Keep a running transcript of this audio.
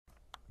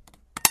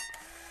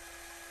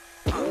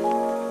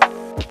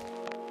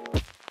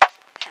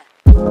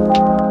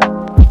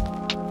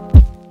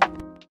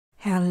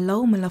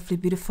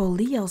lovely beautiful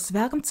Leos.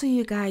 Welcome to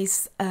you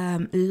guys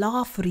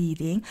love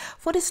reading.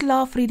 For this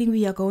love reading,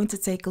 we are going to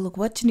take a look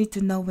what you need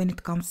to know when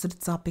it comes to the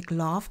topic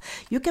love.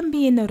 You can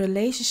be in a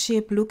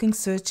relationship, looking,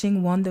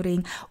 searching,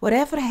 wondering,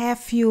 whatever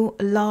have you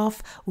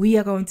love, we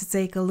are going to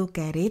take a look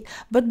at it.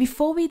 But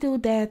before we do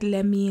that,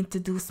 let me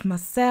introduce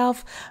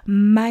myself.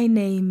 My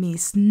name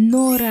is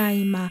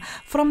Noraima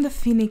from the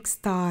Phoenix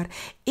Star.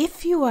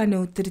 If you are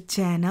new to the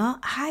channel,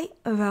 hi,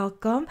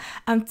 welcome.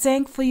 I'm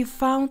thankful you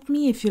found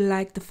me. If you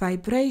like the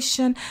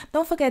vibration,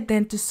 don't forget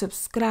then to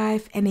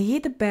subscribe and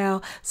hit the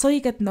bell so you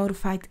get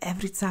notified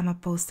every time I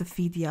post a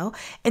video.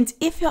 And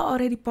if you're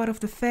already part of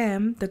the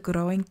fam, the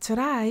growing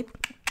tribe,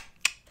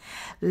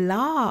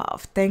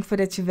 love. Thankful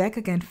that you're back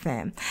again,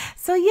 fam.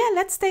 So yeah,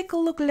 let's take a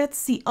look. Let's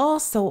see.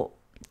 Also,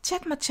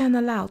 check my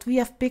channel out. We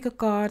have picker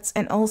cards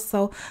and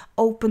also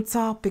open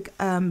topic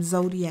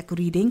zodiac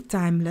reading,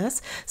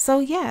 timeless. So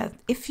yeah,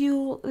 if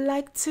you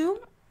like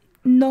to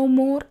know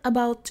more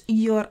about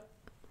your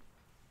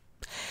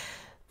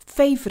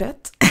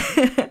favorite,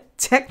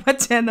 check my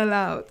channel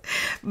out.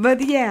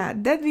 But yeah,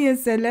 that being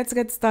said, let's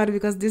get started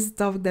because this is a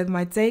topic that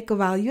might take a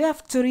while. You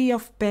have Three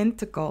of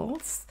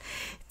Pentacles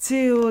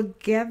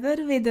together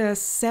with the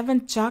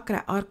 7th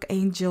chakra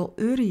archangel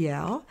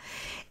Uriel.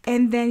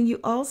 And then you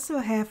also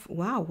have,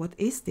 wow, what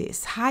is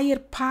this? Higher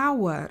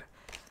power.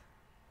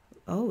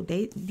 Oh,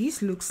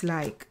 this looks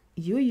like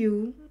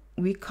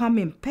we come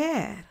in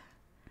pair.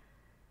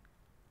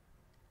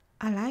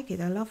 I like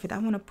it. I love it. I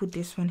want to put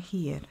this one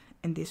here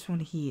and this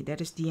one here.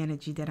 That is the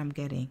energy that I'm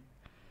getting.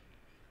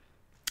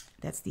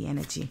 That's the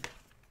energy.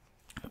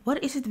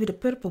 What is it with the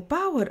purple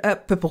power?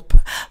 Purple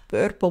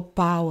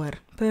power.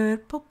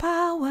 Purple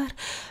power.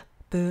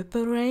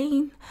 Purple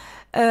rain.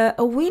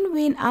 A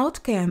win-win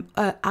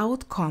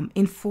outcome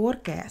in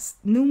forecast.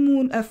 New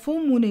moon, a full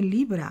moon in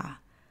Libra.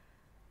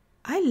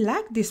 I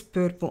like this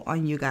purple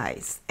on you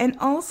guys. And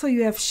also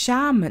you have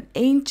shaman,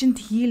 ancient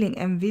healing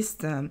and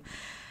wisdom.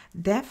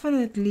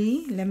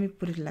 Definitely, let me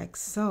put it like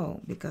so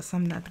because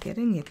I'm not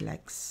getting it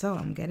like so.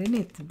 I'm getting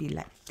it to be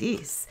like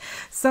this.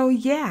 So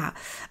yeah,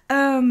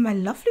 my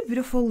lovely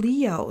beautiful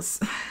Leos.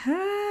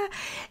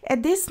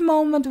 At this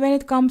moment when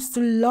it comes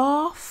to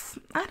love,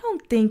 I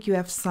don't think you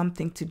have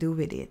something to do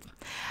with it.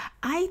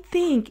 I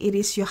think it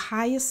is your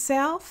higher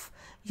self,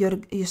 your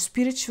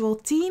spiritual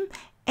team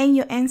and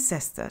your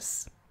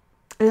ancestors.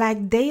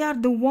 Like they are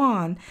the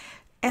one,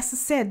 as I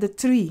said, the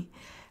three.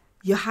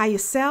 Your higher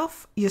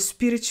self, your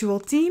spiritual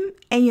team,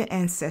 and your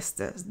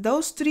ancestors.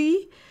 Those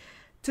three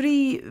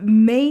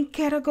main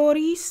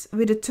categories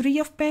with the Three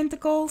of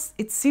Pentacles,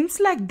 it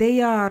seems like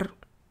they are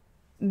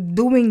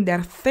doing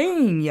their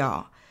thing,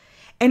 y'all.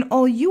 And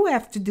all you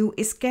have to do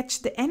is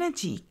catch the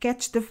energy,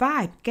 catch the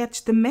vibe,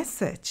 catch the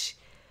message.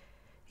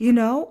 You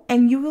know,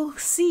 and you will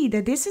see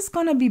that this is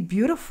going to be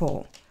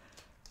beautiful.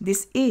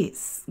 This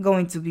is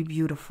going to be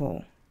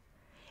beautiful.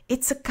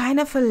 It's a kind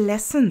of a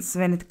lesson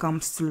when it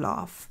comes to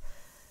love.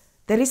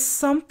 There is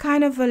some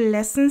kind of a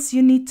lessons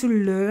you need to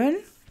learn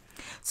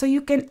so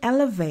you can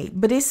elevate.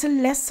 But it's a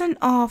lesson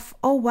of,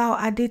 oh wow,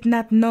 I did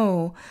not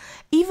know.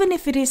 Even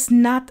if it is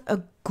not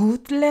a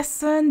good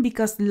lesson,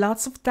 because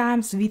lots of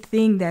times we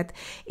think that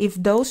if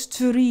those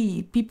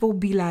three people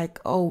be like,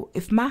 oh,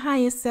 if my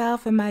higher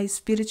self and my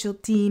spiritual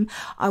team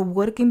are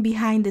working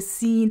behind the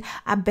scene,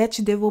 I bet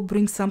you they will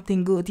bring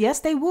something good. Yes,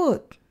 they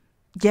would.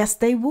 Yes,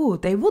 they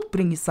would. They would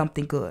bring you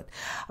something good.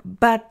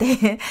 But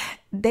they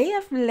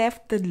have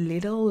left the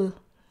little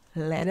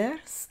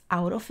letters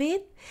out of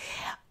it.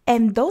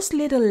 And those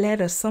little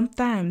letters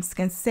sometimes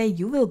can say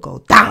you will go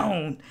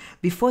down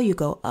before you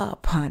go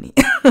up, honey.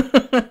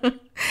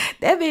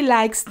 They be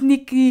like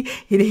sneaky,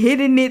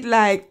 hitting it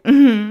like,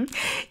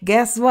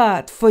 guess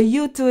what? For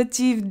you to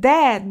achieve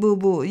that,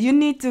 boo-boo, you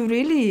need to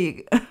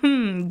really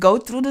go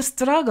through the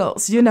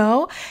struggles, you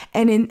know?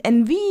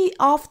 And we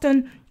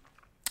often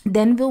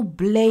then will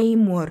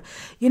blame or,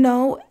 you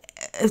know,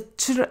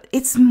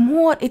 it's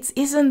more, it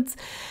isn't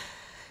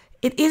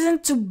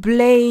to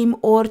blame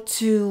or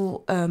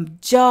to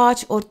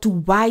judge or to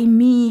why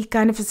me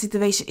kind of a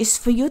situation. It's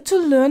for you to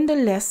learn the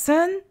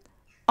lesson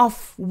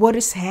of what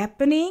is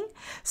happening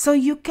so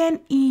you can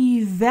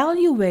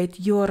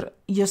evaluate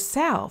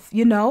yourself,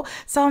 you know.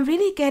 So I'm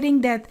really getting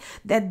that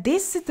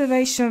this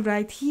situation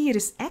right here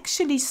is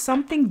actually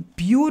something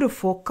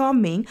beautiful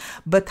coming,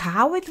 but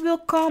how it will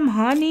come,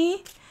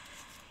 honey,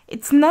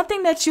 it's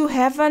nothing that you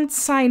haven't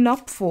signed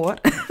up for.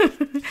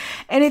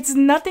 And it's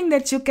nothing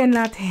that you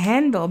cannot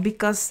handle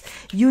because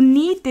you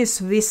need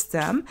this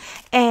wisdom.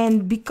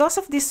 And because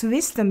of this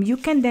wisdom, you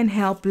can then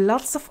help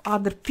lots of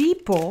other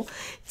people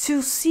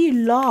to see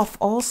love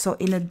also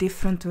in a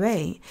different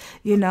way,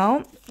 you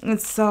know.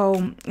 And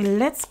so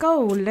let's go.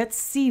 Let's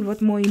see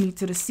what more you need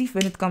to receive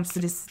when it comes to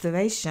this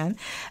situation.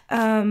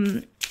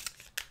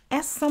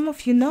 As some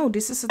of you know,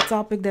 this is a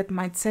topic that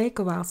might take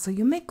a while, so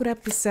you may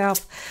grab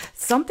yourself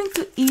something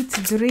to eat,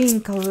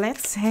 drink,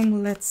 let's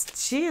hang, let's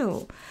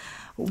chill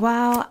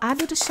while I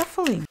do the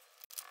shuffling.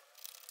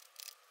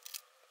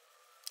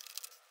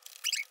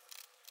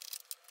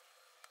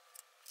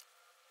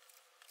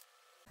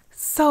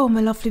 So,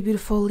 my lovely,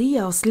 beautiful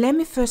Leos, let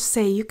me first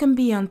say you can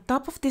be on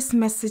top of this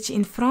message,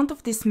 in front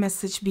of this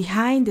message,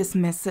 behind this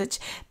message.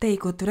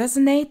 Take what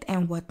resonate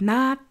and what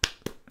not.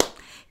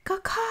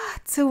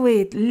 To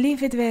it,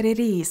 leave it where it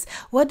is.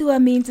 What do I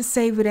mean to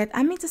say with that?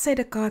 I mean to say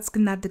the cards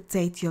cannot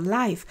dictate your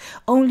life.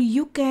 Only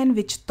you can,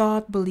 with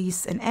thought,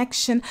 beliefs, and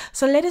action.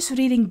 So let this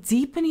reading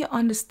deepen your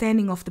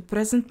understanding of the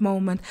present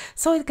moment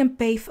so it can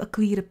pave a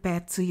clearer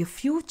path to your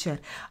future.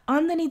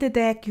 Underneath the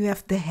deck, you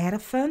have the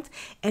Hierophant,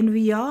 and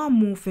we are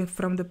moving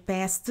from the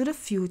past to the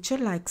future,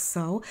 like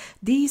so.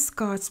 These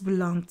cards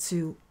belong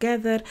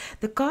together.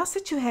 The cards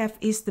that you have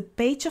is the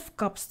Page of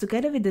Cups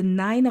together with the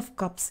Nine of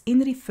Cups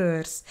in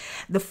reverse.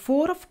 The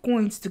Four of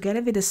Coins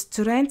together with the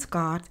Strength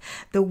card,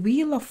 the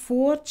Wheel of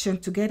Fortune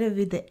together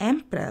with the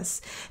Empress,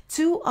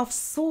 Two of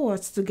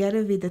Swords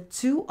together with the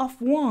Two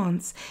of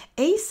Wands,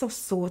 Ace of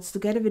Swords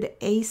together with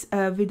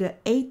the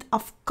Eight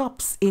of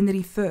Cups in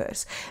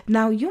reverse.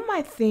 Now you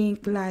might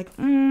think like,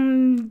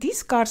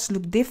 these cards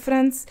look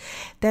different.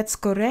 That's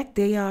correct.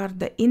 They are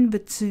the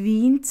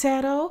in-between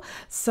tarot.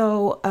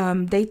 So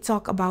they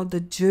talk about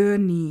the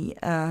journey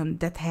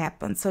that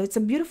happened. So it's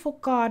a beautiful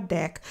card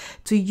deck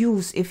to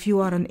use if you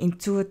are an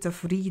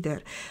intuitive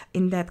reader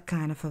in that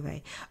kind of a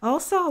way.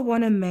 Also, I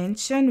want to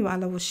mention,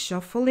 while I was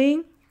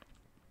shuffling,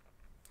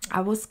 I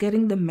was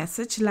getting the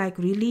message like,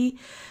 really,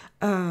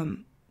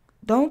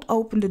 don't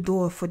open the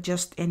door for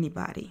just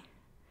anybody.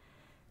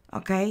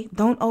 Okay,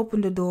 don't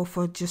open the door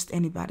for just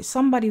anybody.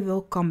 Somebody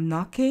will come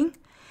knocking,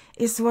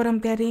 is what I'm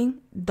getting.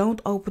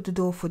 Don't open the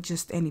door for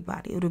just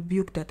anybody.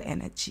 Rebuke that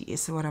energy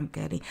is what I'm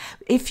getting.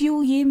 If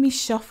you hear me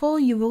shuffle,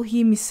 you will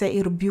hear me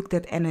say rebuke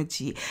that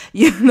energy.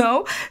 You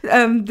know,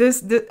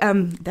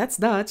 that's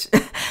Dutch.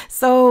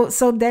 so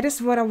that is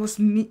what I was.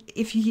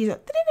 If you hear,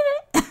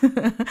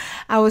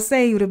 I was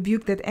saying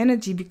rebuke that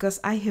energy because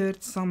I heard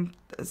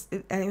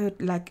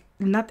like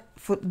not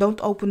for. Don't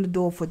open the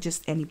door for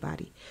just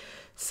anybody.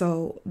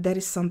 So that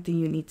is something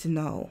you need to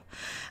know.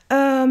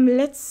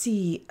 Let's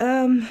see.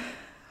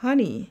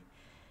 Honey,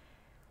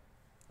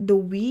 the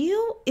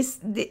wheel is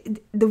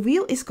the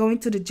wheel is going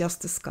to the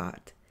Justice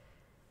card.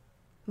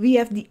 We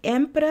have the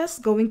Empress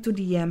going to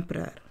the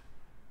Emperor.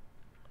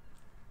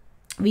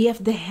 We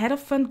have the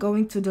Hierophant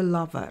going to the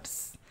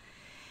Lovers.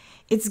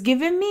 It's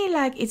giving me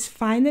like it's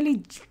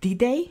finally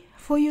D-Day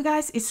for you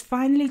guys. It's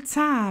finally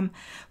time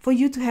for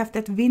you to have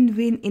that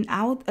win-win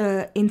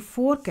in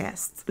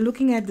forecast.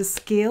 Looking at the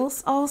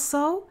scales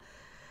also.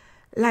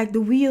 Like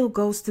the wheel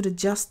goes to the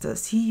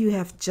Justice. Here you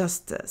have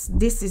justice.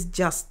 This is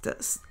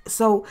justice.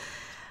 So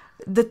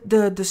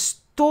the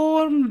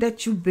storm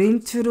that you've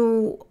been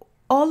through,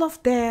 all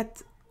of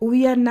that,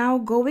 we are now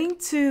going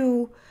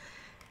to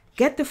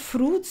get the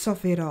fruits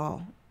of it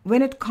all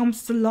when it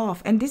comes to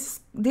love. And this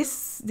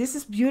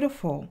is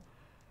beautiful.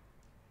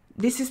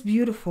 This is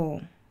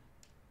beautiful.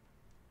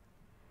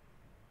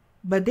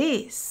 But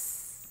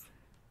this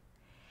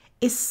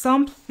is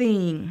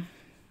something.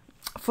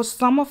 For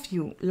some of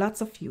you,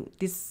 lots of you,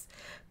 this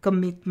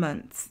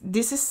commitment,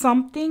 this is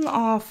something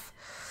of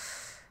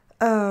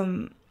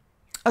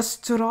a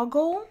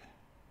struggle.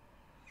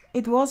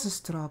 It was a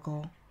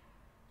struggle.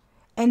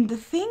 And the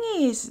thing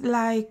is,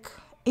 like,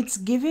 it's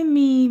giving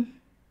me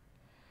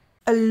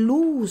a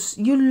lose.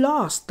 You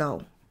lost,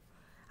 though.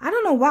 I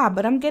don't know why,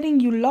 but I'm getting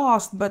you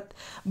lost. But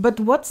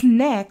what's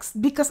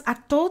next? Because I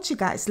told you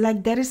guys,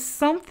 like, there is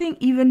something,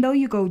 even though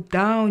you go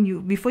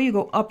down, before you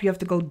go up, you have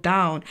to go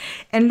down.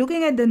 And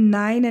looking at the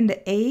 9 and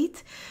the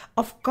 8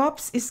 of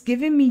Cups is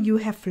giving me you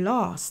have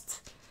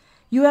lost.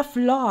 You have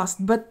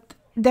lost, but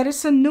there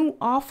is a new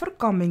offer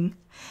coming.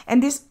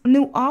 And this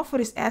new offer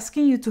is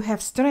asking you to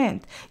have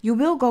strength. You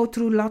will go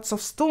through lots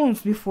of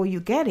storms before you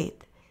get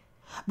it.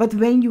 But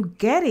when you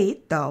get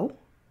it, though,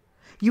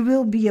 you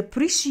will be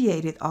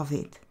appreciated of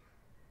it.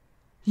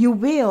 You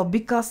will,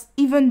 because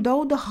even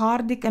though the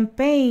heartache and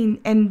pain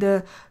and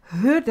the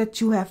hurt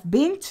that you have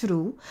been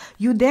through,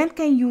 you then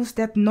can use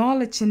that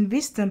knowledge and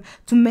wisdom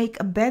to make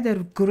a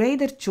better,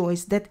 greater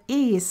choice that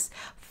is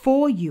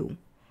for you.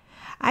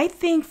 I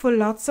think for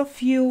lots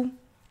of you,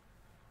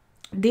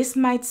 this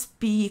might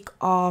speak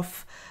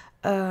of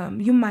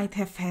you might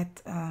have had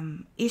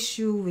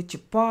issue with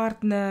your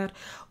partner,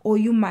 or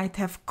you might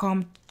have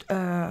come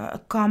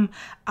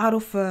out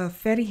of a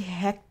very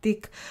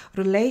hectic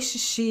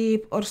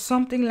relationship or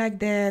something like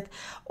that,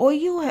 or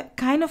you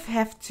kind of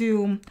have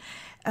to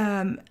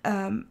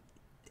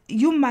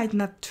you might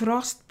not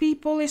trust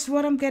people is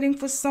what I'm getting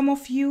for some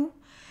of you.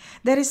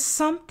 There is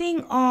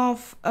something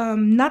of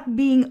not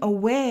being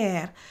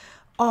aware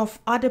of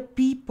other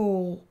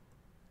people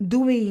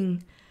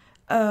doing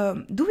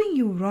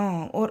you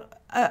wrong, or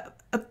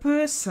a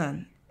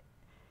person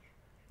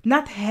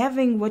not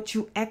having what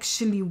you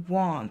actually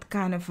want,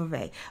 kind of a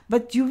way.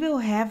 But you will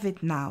have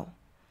it now.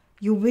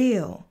 You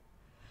will.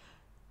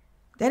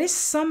 There is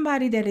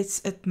somebody that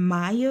is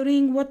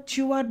admiring what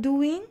you are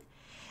doing,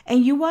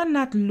 and you are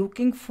not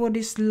looking for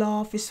this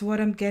love, is what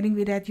I'm getting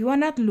with that. You are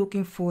not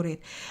looking for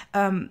it.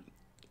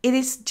 It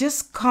is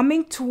just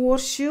coming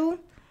towards you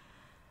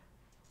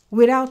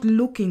without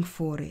looking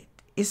for it,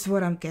 is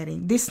what I'm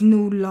getting. This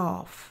new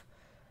love.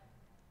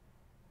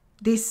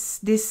 this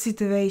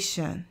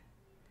situation.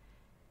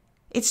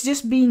 It's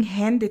just being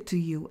handed to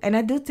you. And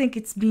I do think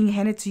it's being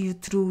handed to you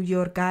through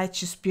your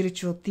guide, your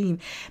spiritual team.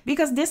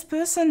 Because this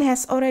person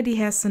already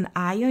has an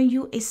eye on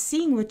you, is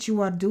seeing what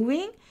you are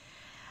doing.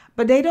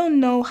 But they don't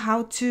know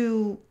how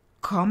to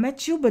come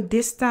at you. But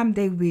this time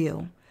they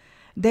will.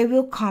 They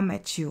will come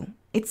at you.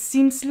 It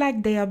seems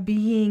like they are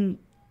being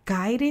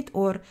guided,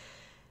 or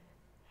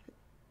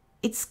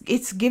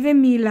it's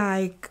giving me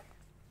like...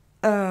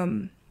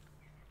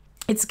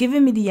 it's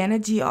giving me the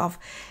energy of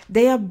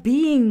they are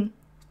being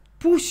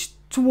pushed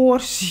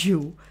towards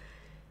you.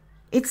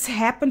 It's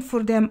happened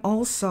for them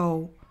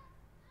also,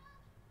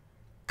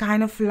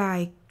 kind of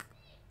like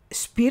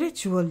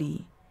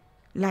spiritually,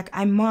 like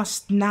I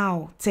must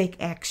now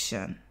take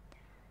action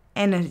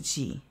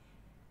energy.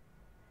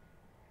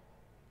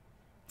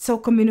 So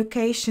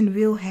communication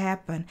will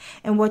happen,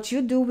 and what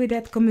you do with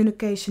that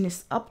communication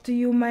is up to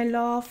you, my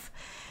love,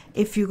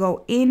 if you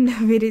go in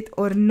with it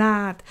or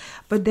not.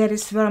 But that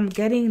is where I'm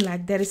getting,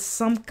 like there is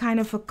some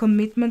kind of a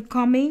commitment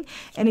coming,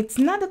 and it's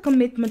not a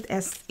commitment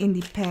as in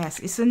the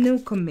past. It's a new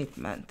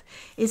commitment.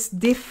 It's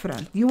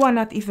different. You are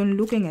not even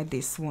looking at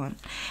this one.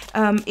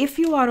 If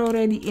you are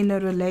already in a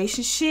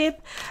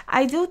relationship,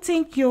 I do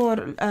think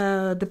you're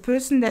the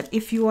person that,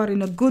 if you are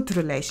in a good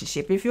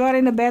relationship, if you are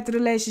in a bad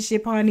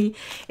relationship, honey,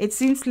 it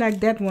seems like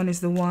that one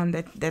is the one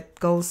that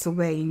goes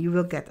away and you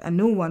will get a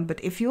new one.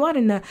 But if you are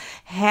in a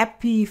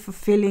happy,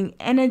 fulfilling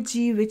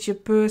energy with your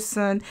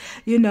person,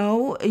 you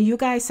know, you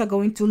guys are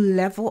going to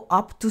level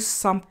up to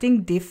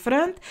something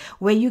different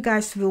where you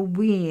guys will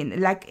win.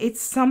 Like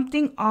it's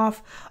something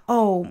of,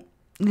 oh,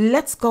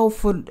 let's go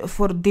for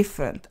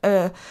different,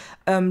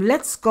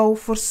 let's go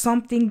for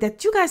something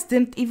that you guys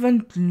didn't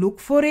even look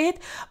for it,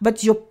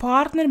 but your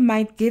partner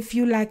might give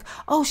you like,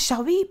 oh,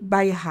 shall we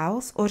buy a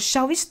house, or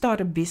shall we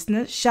start a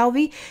business, shall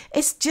we?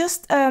 It's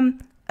just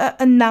an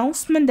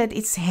announcement that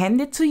it's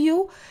handed to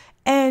you,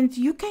 and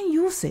you can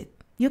use it.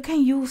 You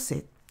can use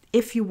it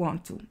if you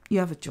want to. You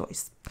have a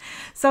choice.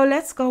 So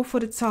let's go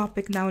for the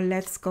topic now.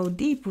 Let's go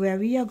deep, where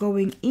we are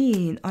going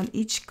in on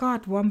each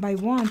card one by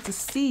one to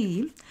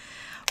see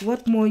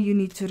what more you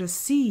need to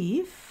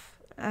receive.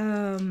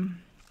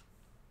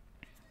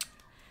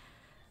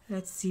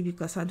 Let's see,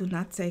 because I do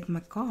not take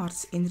my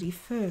cards in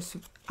reverse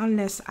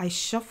unless I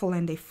shuffle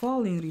and they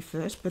fall in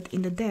reverse. But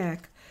in the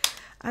deck,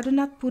 I do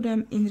not put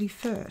them in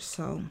reverse.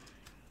 So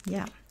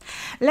yeah,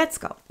 let's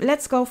go.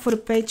 Let's go for the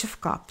Page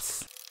of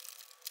Cups.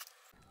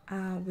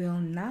 I will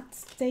not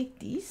take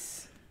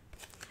these.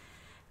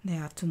 They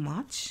are too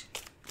much,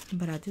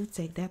 but I do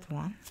take that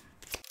one.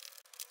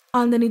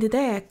 Underneath the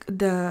deck,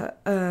 the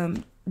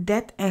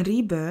Death and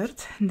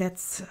Rebirth,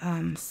 that's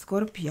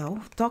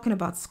Scorpio. Talking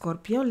about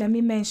Scorpio, let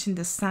me mention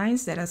the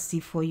signs that I see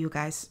for you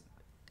guys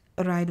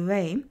right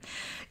away.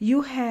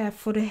 You have,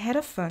 for the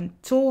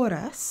Hierophant,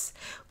 Taurus.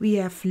 We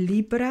have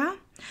Libra.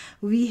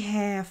 We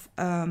have,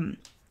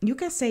 you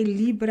can say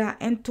Libra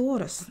and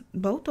Taurus,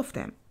 both of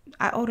them.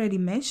 I already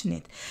mentioned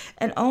it.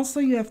 And also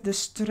you have the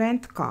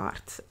Strength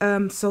card.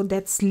 So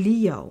that's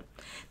Leo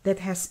that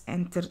has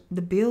entered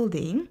the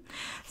building.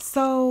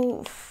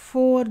 So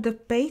for the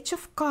Page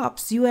of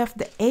Cups, you have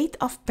the 8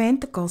 of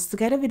Pentacles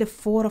together with the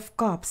 4 of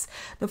Cups.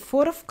 The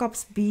 4 of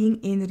Cups being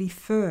in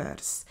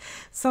reverse.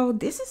 So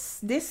this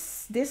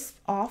is this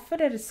offer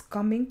that is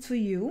coming to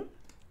you.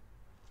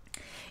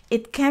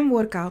 It can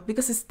work out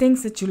because it's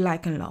things that you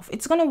like and love.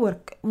 It's gonna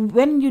work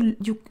when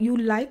you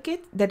like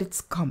it, that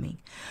it's coming.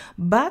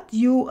 But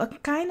you are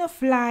kind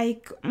of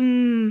like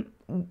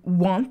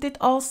want it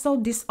also,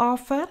 this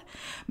offer,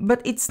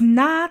 but it's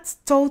not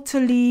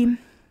totally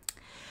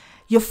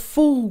your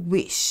full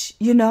wish,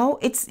 you know.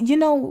 It's you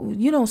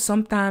know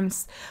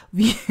sometimes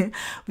we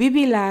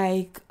be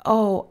like,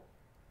 oh,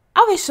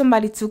 I wish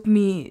somebody took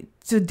me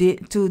to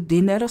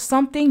dinner or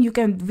something. You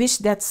can wish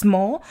that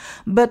small,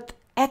 but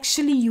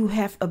actually you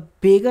have a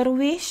bigger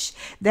wish.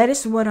 That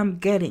is what I'm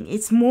getting.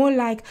 It's more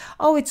like,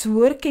 oh, it's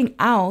working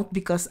out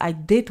because I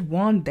did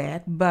want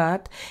that,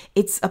 but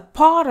it's a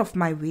part of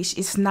my wish.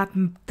 It's not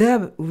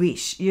the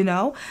wish, you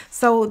know.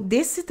 So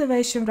this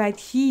situation right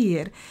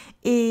here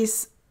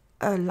is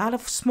a lot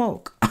of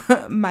smoke.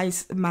 I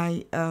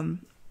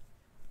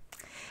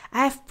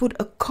have put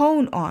a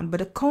cone on,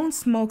 but a cone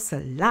smokes a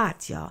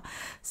lot, y'all.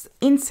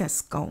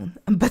 Incense cone.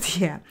 But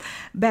yeah,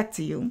 back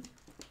to you.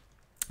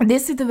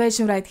 This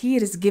situation right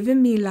here is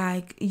giving me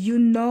like, you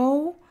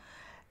know,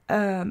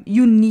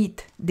 you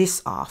need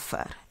this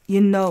offer.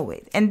 You know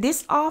it. And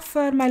this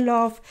offer, my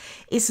love,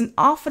 is an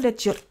offer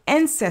that your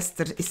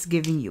ancestor is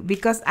giving you.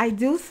 Because I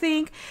do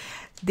think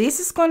this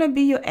is going to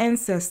be your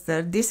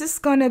ancestor. This is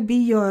going to be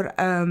your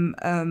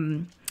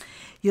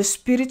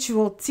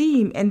spiritual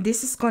team. And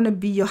this is going to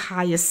be your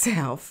higher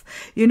self.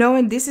 You know,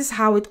 and this is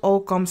how it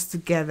all comes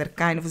together,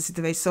 kind of a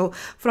situation. So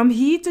from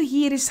here to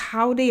here is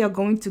how they are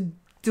going to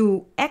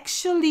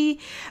actually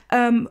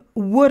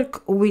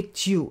work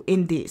with you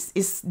in this.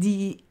 Is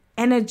the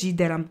energy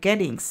that I'm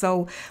getting.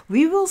 So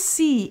we will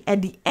see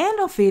at the end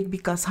of it,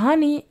 because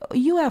honey,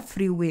 you have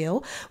free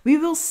will. We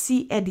will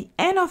see at the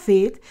end of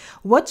it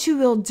what you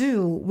will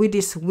do with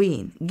this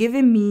win.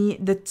 Giving me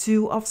the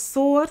 2 of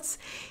Swords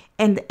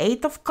and the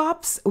 8 of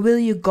Cups. Will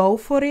you go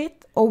for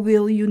it or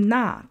will you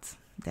not?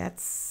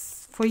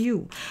 That's for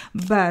you.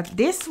 But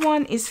this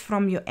one is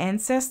from your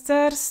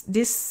ancestors.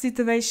 This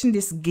situation,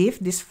 this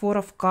gift, this 4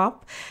 of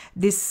Cups,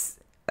 this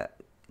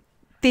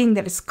thing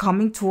that is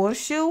coming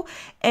towards you,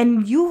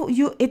 and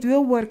it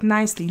will work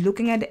nicely.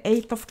 Looking at the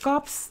 8 of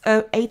Cups,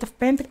 8 of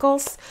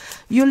Pentacles,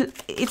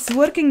 it's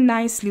working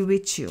nicely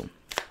with you.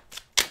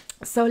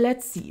 So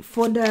let's see,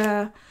 for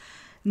the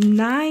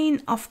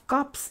 9 of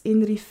Cups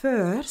in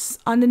reverse,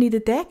 underneath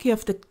the deck you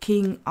have the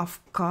King of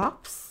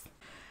Cups.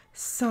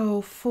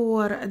 So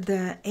for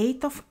the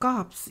 8 of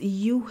Cups,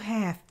 you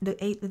have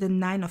the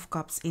 9 of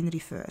Cups in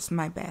reverse,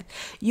 my bad.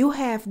 You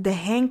have the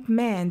Hanged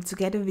Man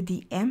together with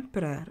the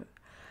Emperor.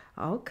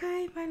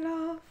 Okay, my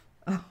love.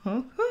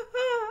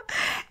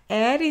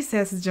 Aries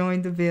has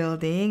joined the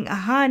building.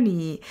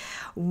 Honey,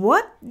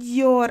 what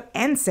your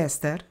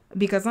ancestor,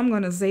 because I'm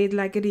going to say it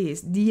like it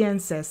is, the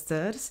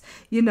ancestors,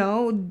 you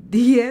know,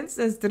 the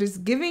ancestor is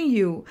giving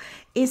you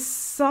is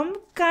some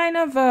kind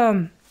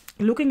of,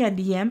 looking at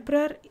the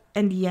Emperor,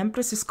 and the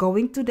Empress is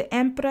going to the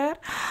Emperor.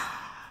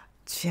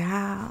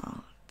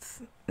 Child,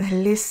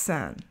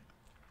 listen.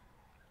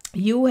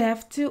 You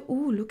have to,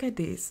 ooh, look at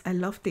this. I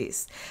love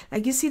this.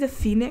 Like, you see the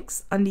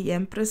phoenix on the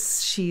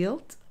Empress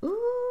shield?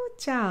 Ooh,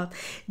 child.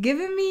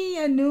 Giving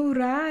me a new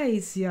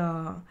rise,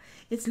 y'all.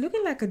 It's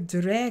looking like a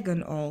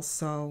dragon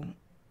also.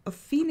 A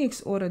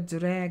phoenix or a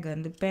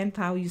dragon, depends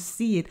how you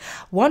see it.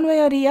 One way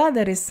or the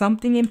other is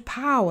something in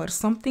power,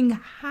 something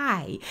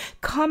high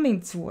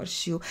coming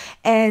towards you.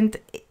 And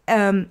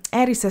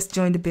Aries has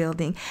joined the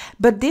building.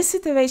 But this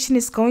situation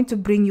is going to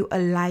bring you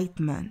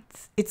enlightenment.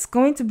 It's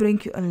going to bring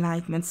you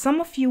enlightenment.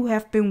 Some of you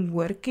have been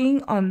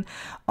working on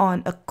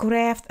a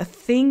craft, a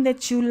thing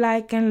that you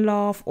like and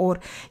love, or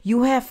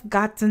you have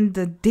gotten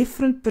the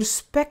different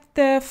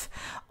perspective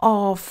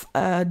of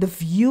the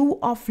view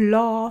of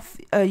love.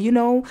 You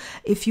know,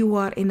 if you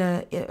are in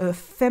a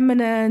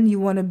feminine, you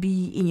want to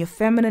be in your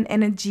feminine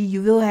energy,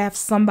 you will have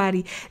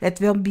somebody that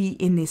will be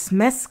in this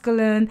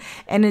masculine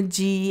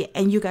energy,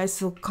 and you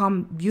guys will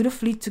come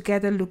beautifully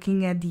together.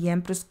 Looking at the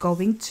Empress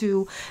going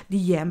to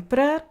the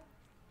Emperor.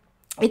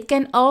 It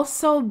can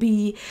also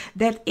be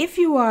that if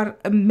you are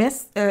in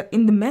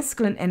the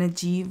masculine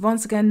energy,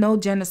 once again, no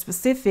gender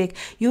specific,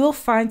 you will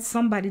find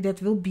somebody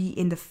that will be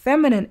in the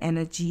feminine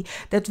energy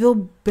that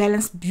will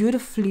balance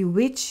beautifully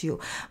with you.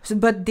 So,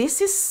 but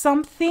this is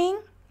something,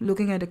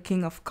 looking at the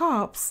King of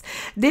Cups,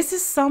 this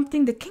is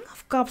something, the King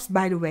of Cups,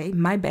 by the way,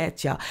 my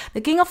bad, y'all.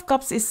 The King of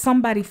Cups is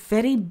somebody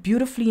very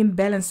beautifully in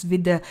balance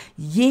with the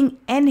yin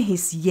and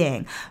his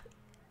yang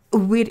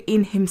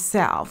within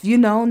himself, you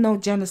know, no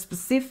gender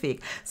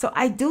specific. So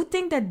I do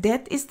think that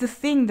that is the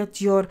thing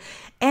that your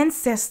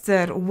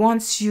ancestor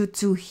wants you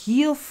to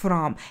heal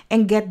from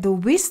and get the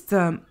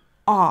wisdom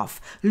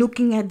of.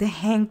 Looking at the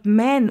Hanged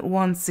Man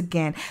once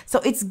again, so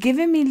it's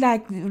giving me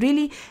like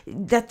really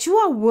that you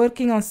are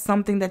working on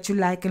something that you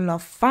like and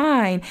love,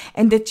 fine,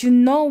 and that you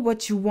know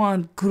what you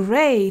want,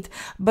 great,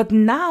 but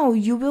now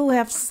you will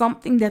have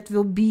something that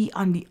will be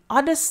on the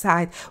other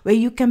side where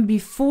you can be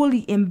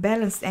fully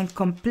imbalanced and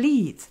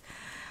complete.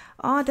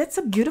 Oh, that's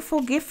a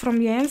beautiful gift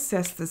from your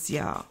ancestors,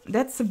 y'all.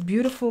 That's a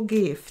beautiful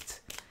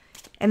gift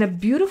and a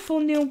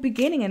beautiful new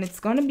beginning, and it's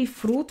gonna be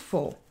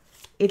fruitful.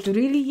 It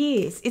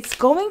really is. It's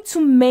going to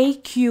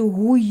make you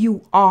who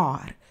you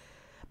are,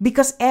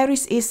 because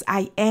Aries is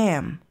I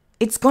am.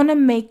 It's gonna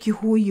make you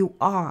who you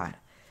are.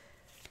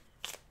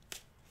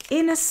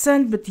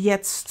 Innocent but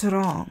yet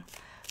strong.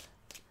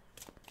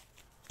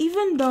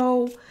 Even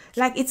though,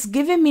 like, it's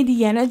giving me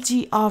the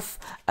energy of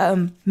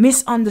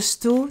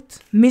misunderstood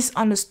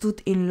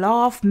in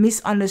love,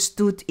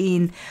 misunderstood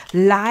in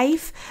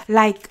life.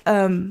 Like,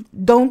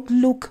 don't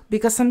look,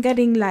 because I'm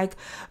getting like,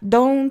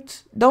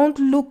 don't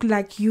look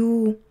like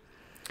you.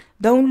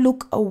 Don't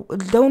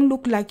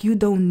look like you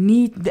don't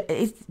need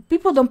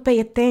people don't pay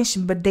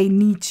attention, but they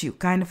need you,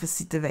 kind of a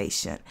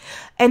situation.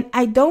 And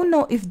I don't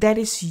know if that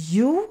is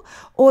you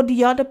or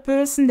the other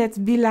person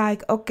that be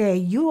like, okay,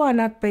 you are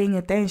not paying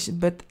attention,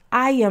 but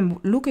I am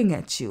looking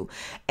at you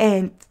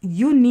and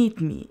you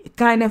need me,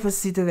 kind of a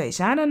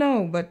situation. I don't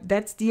know, but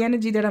that's the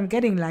energy that I'm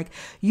getting. Like,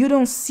 you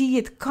don't see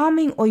it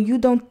coming, or you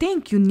don't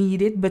think you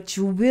need it, but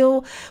you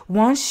will.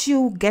 Once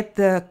you get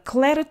the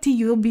clarity,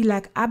 you'll be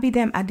like,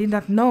 Abidem, I did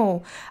not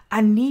know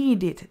I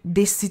needed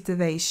this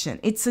situation.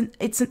 It's an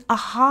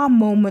aha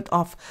moment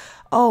of,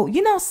 oh,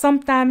 you know,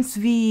 sometimes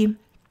we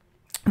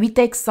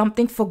take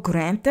something for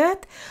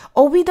granted,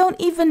 or we don't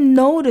even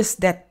notice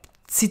that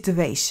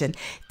situation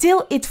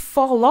till it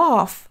fall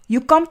off. You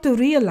come to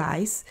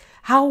realize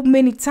how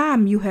many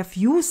times you have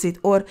used it,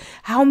 or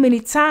how many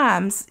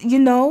times, you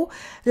know,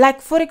 like,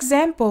 for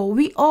example,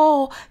 we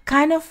all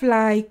kind of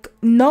like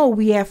know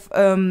we have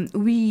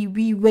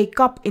we wake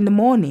up in the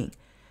morning.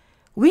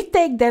 We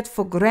take that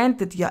for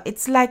granted, yeah.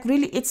 It's like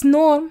really, it's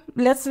norm.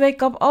 Let's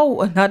wake up.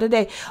 Oh, another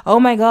day. Oh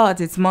my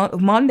God, it's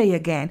Monday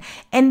again.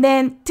 And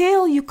then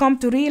till you come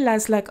to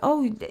realize, like,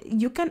 oh,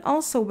 you can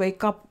also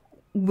wake up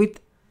with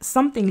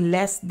something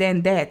less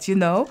than that, you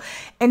know.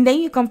 And then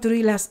you come to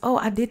realize, oh,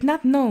 I did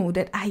not know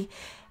that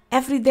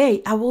every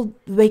day I will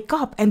wake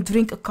up and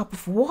drink a cup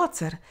of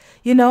water.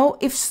 You know,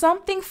 if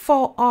something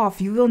fall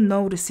off, you will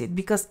notice it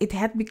because it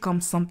had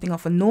become something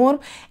of a norm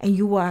and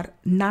you are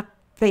not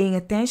paying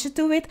attention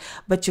to it.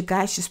 But you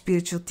guys, your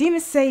spiritual team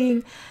is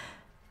saying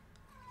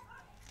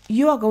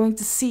you are going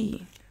to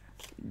see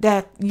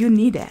that you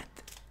need that,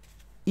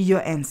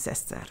 your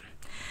ancestor.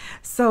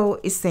 So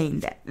it's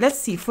saying that. Let's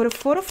see, for the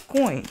Four of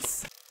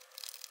Coins,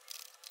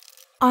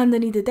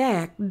 underneath the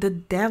deck, the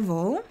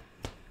Devil.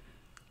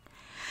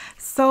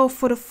 So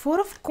for the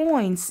Four of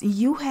Coins,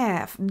 you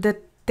have the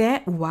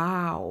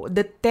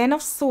the Ten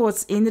of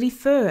Swords in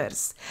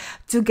reverse,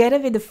 together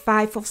with the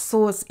Five of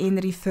Swords in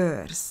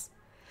reverse.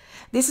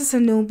 This is a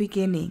new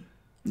beginning.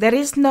 There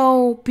is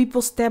no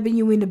people stabbing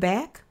you in the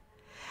back.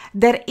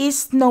 There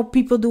is no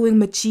people doing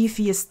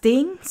mischievous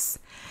things.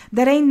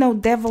 There ain't no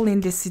devil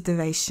in this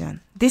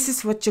situation. This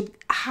is what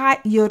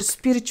your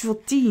spiritual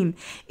team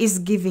is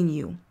giving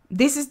you.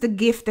 This is the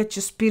gift that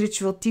your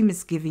spiritual team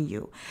is giving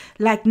you.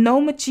 Like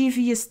no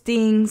mischievous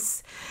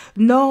things,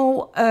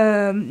 no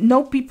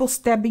people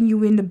stabbing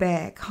you in the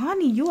back.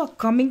 Honey, you are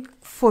coming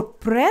for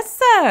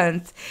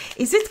present.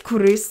 Is it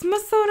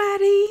Christmas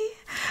already?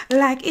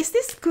 Like, is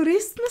this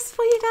Christmas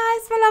for you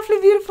guys, my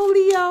lovely, beautiful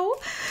Leo?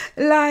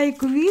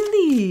 Like,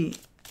 really?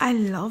 I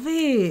love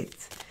it.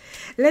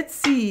 Let's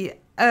see.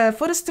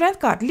 For the Strength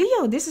card,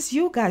 Leo, this is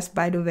you guys,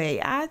 by the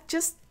way. I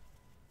just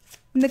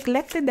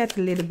neglected that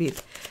a little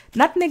bit.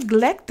 Not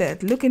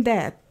neglected. Look at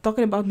that.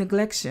 Talking about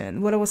neglection.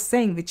 What I was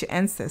saying with your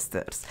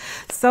ancestors.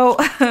 So,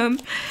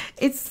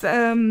 it's,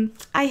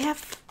 I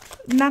have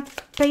not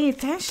paid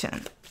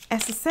attention,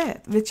 as I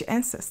said, with your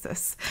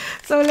ancestors.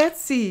 So let's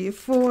see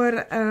for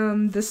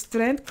the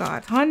Strength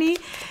card. Honey,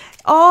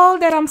 all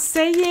that I'm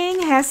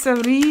saying has a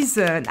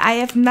reason. I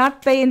have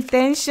not paid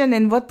attention.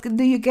 And what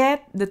do you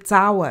get? The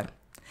Tower.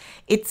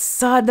 It's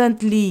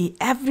suddenly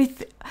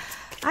everything.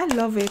 I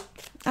love it.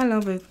 I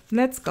love it.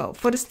 Let's go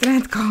for the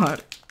Strength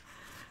card.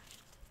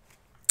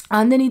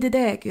 Underneath the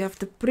deck, you have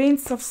the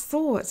Prince of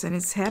Swords. And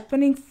it's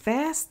happening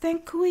fast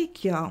and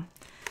quick, y'all.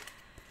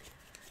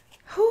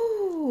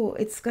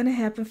 It's gonna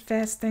happen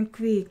fast and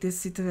quick, this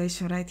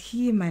situation right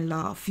here, my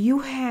love. You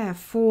have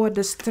for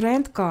the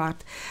Strength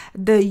card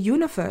the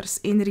Universe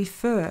in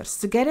reverse,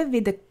 together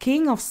with the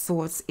King of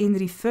Swords in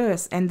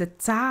reverse and the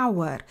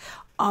Tower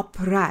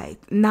upright.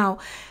 Now,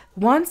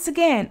 once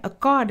again, a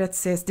card that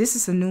says this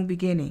is a new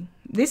beginning.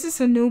 This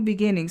is a new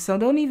beginning. So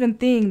don't even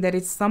think that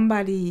it's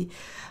somebody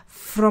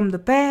from the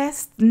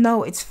past.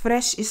 No, it's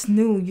fresh, it's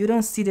new. You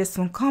don't see this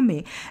one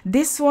coming.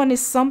 This one is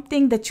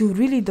something that you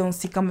really don't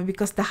see coming,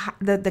 because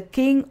the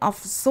King of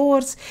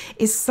Swords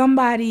is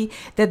somebody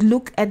that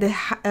look at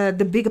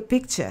the bigger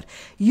picture.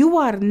 You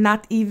are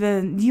not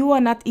even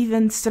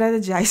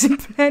strategizing,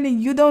 planning.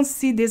 You don't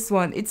see this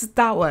one. It's a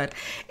Tower.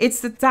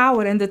 It's the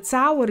Tower, and the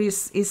Tower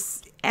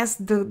is as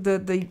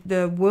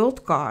the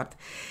World card.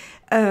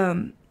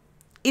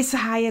 It's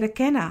higher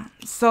arcana,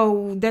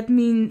 so that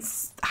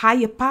means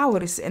higher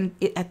power is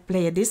at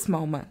play at this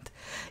moment.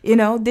 You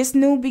know, this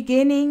new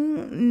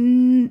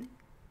beginning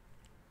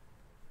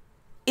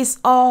is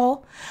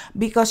all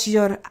because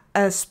your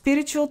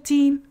spiritual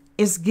team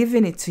is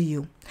giving it to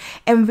you.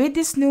 And with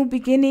this new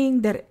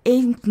beginning, there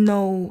ain't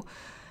no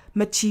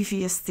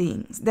mischievous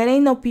things. There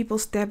ain't no people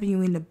stabbing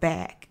you in the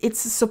back.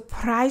 It's a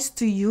surprise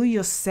to you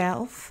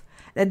yourself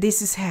that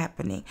this is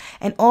happening.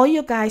 And all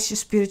you guys, your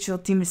spiritual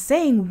team is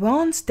saying,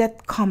 once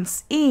that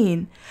comes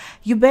in,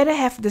 you better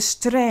have the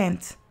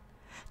strength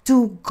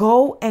to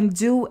go and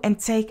do and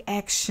take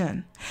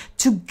action,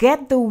 to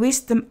get the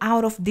wisdom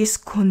out of this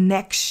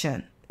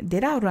connection.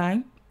 Did I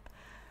rhyme?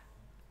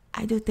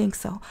 I do think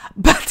so.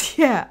 But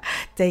yeah,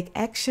 take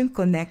action,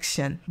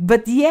 connection.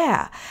 But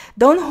yeah,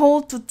 don't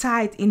hold too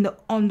tight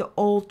on the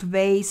old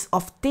ways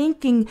of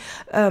thinking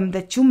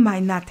that you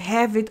might not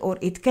have it or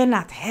it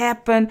cannot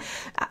happen.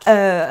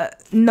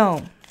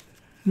 No.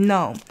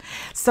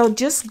 So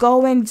just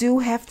go and do,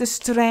 have the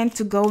strength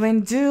to go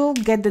and do,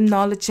 get the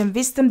knowledge and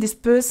wisdom. This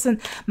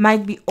person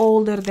might be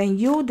older than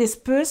you. This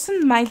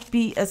person might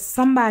be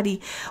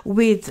somebody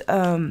with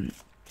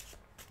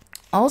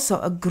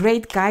also a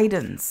great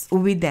guidance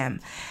with them,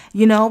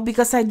 you know,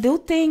 because I do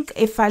think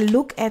if I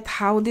look at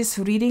how this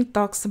reading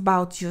talks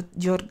about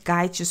your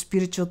guide, your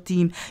spiritual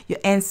team, your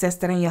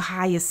ancestor and your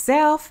higher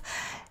self,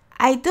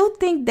 I do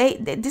think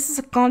this is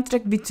a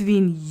contract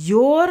between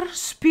your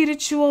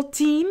spiritual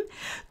team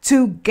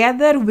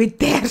together with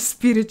their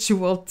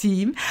spiritual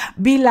team.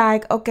 Be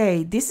like,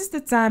 okay, this is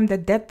the time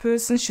that that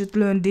person should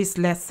learn this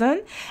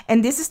lesson,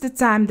 and this is the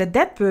time that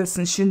that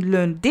person should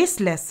learn this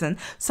lesson.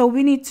 So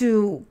we need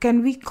to,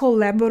 can we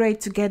collaborate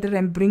together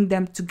and bring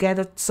them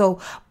together so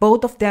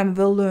both of them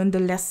will learn the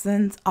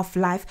lessons of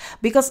life?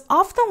 Because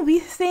often we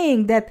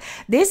think that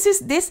this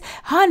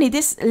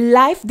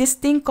life, this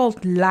thing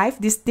called life,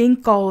 this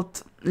thing called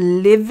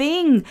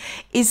living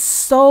is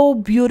so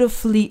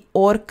beautifully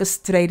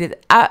orchestrated.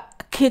 I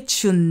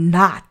kid you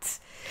not.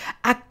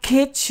 I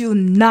kid you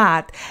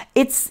not.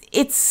 It's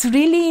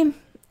really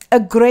a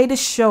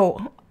greatest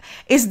show.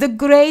 It's the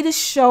greatest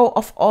show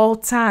of all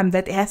time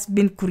that has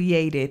been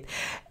created.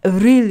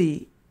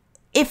 Really.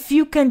 If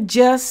you can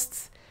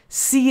just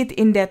see it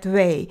in that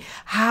way,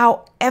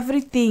 how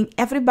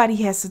everybody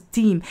has a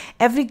team,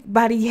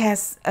 everybody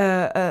has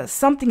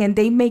something, and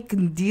they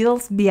make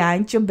deals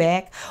behind your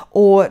back,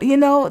 or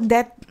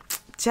that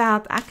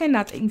child, I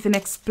cannot even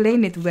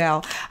explain it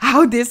well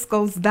how this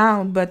goes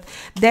down, but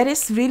that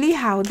is really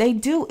how they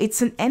do.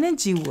 It's an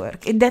energy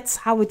work. That's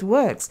how it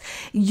works.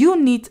 You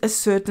need a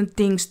certain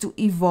things to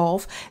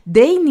evolve,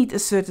 they need a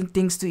certain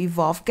things to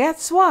evolve.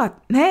 Guess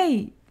what?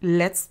 Hey,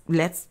 let's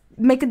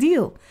make a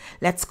deal.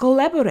 Let's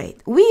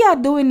collaborate. We are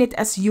doing it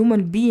as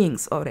human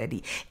beings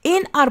already.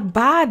 In our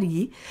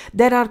body,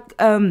 there are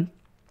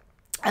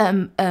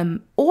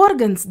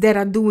organs that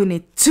are doing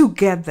it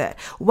together.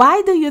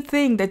 Why do you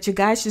think that your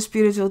guys, your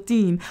spiritual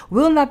team,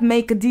 will not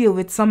make a deal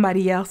with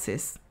somebody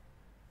else's?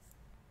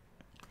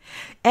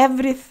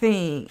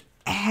 Everything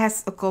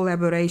has a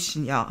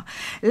collaboration, y'all.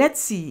 Let's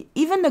see,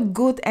 even the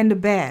good and the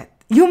bad.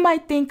 You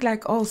might think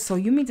like, oh, so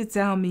you mean to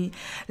tell me,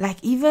 like,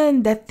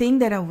 even that thing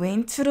that I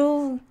went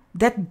through,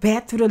 that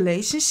bad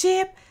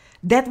relationship,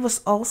 that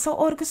was also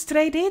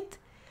orchestrated?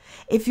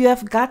 If you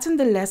have gotten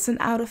the lesson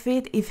out of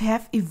it, if it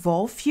have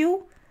evolved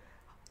you,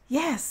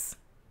 yes.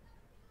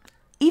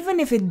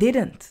 Even if it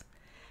didn't,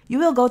 you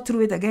will go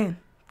through it again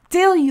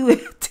till you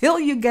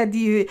get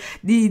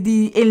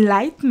the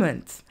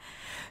enlightenment.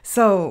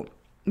 So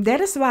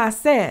that is why I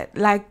said,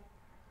 like,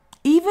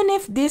 even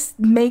if this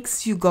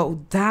makes you go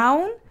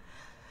down,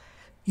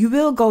 you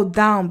will go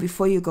down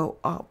before you go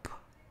up.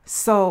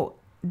 So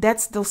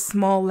that's those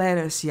small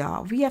letters,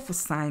 y'all. We have a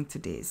sign to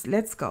this.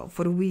 Let's go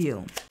for the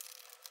wheel.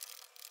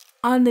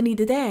 Underneath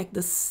the deck,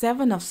 the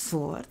Seven of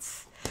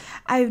Swords.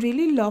 I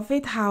really love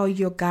it how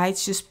your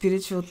guides, your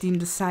spiritual team,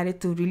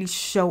 decided to really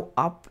show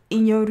up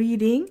in your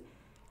reading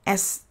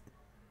as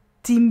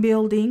team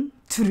building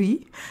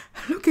tree.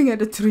 Looking at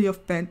the Three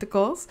of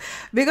Pentacles,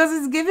 because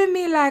it's giving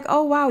me like,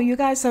 oh wow, you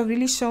guys are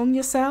really showing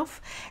yourself.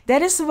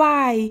 That is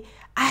why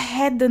I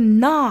had the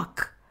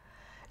knock.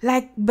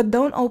 Like, but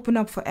don't open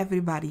up for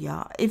everybody,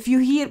 y'all. If you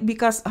hear,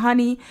 because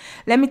honey,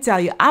 let me tell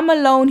you, I'm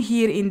alone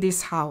here in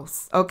this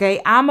house,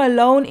 okay? I'm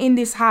alone in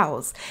this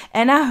house,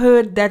 and I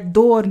heard that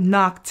door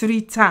knock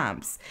 3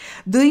 times.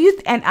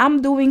 And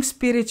I'm doing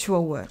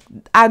spiritual work.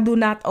 I do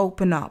not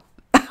open up.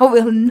 I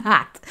will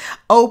not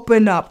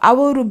open up. I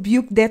will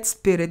rebuke that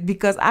spirit,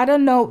 because I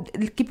don't know.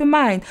 Keep in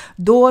mind,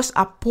 doors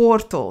are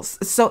portals.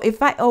 So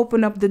if I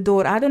open up the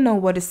door, I don't know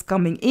what is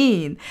coming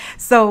in.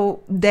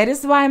 So that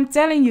is why I'm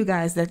telling you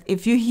guys that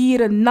if you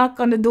hear a knock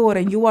on the door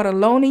and you are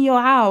alone in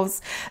your house,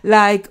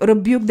 like,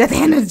 rebuke that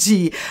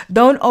energy.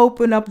 Don't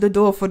open up the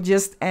door for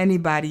just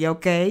anybody,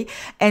 okay?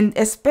 And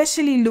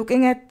especially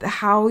looking at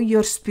how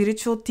your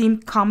spiritual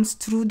team comes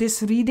through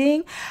this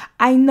reading,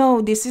 I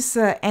know this is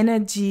an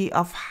energy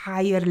of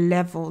higher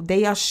level.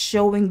 They are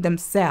showing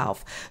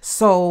themselves.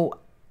 So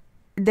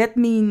that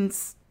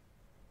means,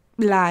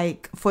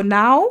 like, for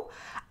now,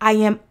 I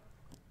am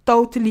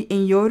totally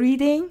in your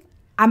reading.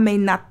 I may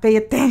not pay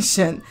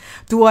attention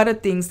to other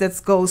things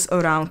that goes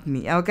around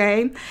me,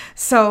 okay?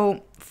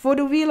 So for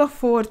the Wheel of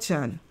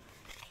Fortune,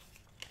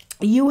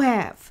 you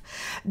have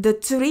the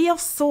Three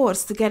of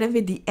Swords together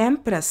with the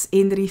Empress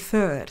in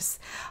reverse.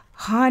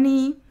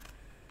 Honey,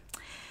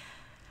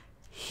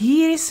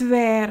 here is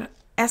where,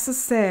 as I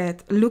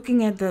said,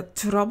 looking at the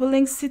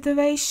troubling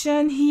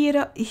situation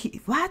here,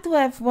 why do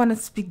I want to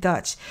speak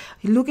Dutch?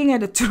 Looking at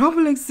the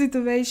troubling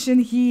situation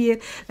here,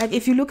 like,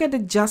 if you look at the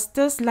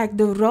Justice, like,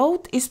 the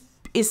road is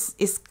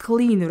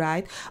clean,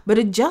 right? But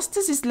the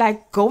Justice is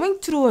like going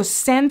through a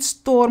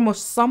sandstorm or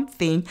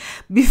something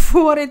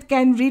before it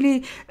can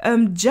really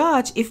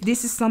judge if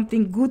this is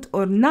something good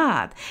or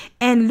not.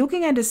 And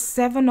looking at the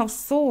Seven of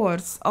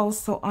Swords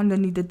also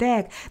underneath the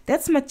deck,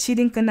 that's my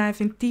cheating,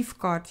 connive, and thief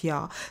card,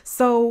 y'all.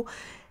 So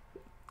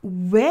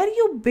where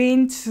you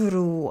been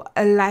through,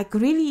 like,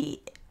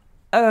 really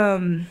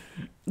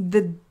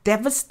the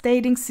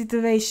devastating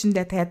situation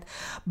that had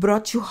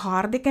brought you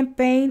heartache and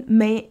pain,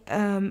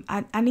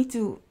 I need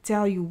to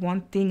tell you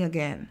one thing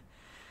again.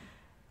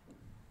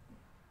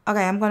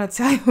 Okay, I'm gonna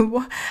tell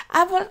you.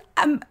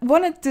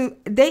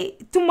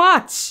 Too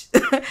much.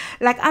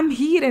 Like, I'm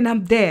here and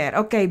I'm there.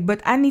 Okay,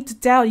 but I need to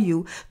tell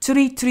you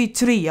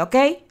 333.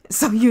 Okay,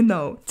 So you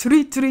know,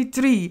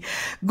 333.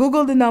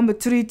 Google the number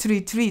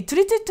 333.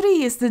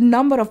 333 is the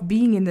number of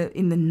being in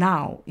the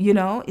now, you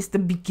know, it's the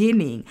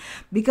beginning.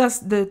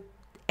 Because the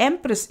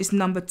Empress is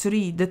number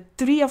 3, the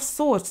 3 of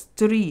Swords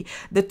 3,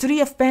 the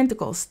 3 of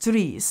Pentacles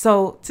 3.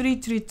 So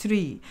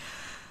 333.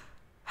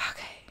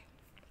 Okay.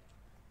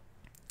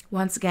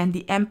 Once again,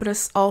 the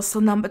Empress also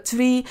number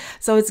 3.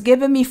 So it's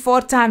giving me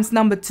 4 times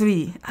number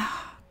 3.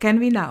 Can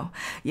we now?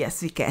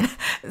 Yes, we can.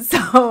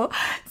 So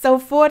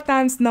 4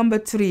 times number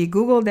 3.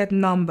 Google that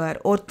number,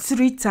 or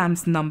 3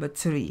 times number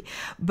 3.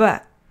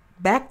 But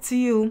back to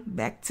you.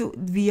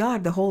 We are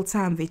the whole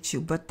time with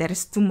you, but there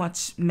is too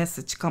much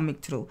message coming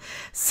through.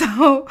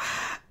 So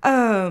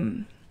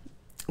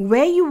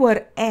where you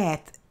were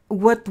at,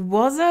 what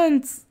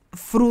wasn't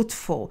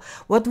fruitful,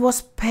 what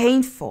was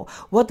painful,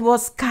 what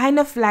was kind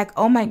of like,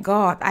 oh my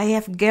God, I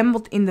have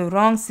gambled in the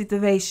wrong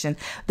situation.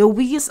 The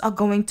wheels are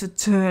going to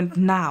turn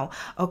now.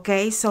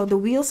 Okay, so the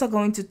wheels are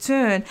going to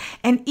turn,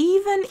 and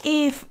even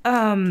if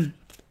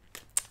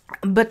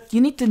but you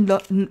need to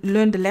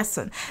learn the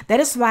lesson. That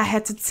is why I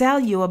had to tell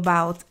you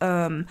about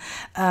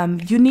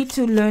you need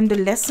to learn the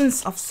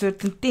lessons of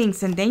certain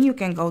things, and then you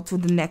can go to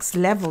the next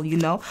level, you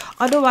know.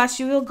 Otherwise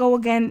you will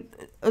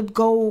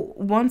go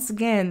once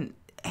again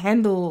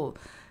handle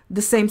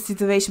the same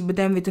situation, but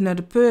then with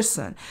another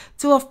person.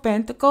 2 of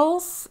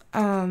Pentacles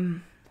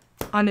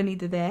underneath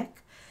the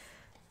deck,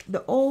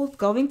 the old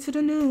going to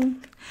the new.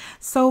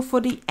 So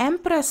for the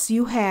Empress,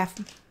 you have,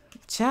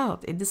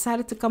 child, it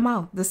decided to come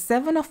out, the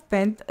 7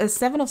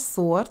 of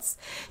Swords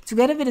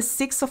together with the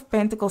 6 of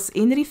Pentacles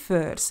in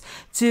reverse,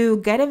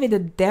 together with the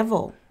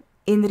Devil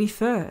in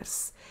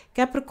reverse.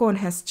 Capricorn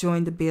has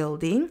joined the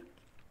building.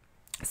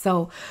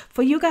 So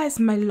for you guys,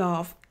 my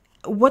love,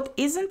 what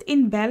isn't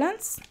in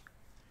balance,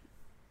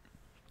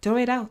 throw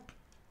it out.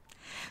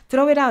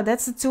 Throw it out.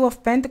 That's the 2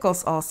 of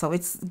Pentacles also.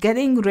 It's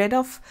getting rid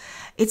of,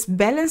 it's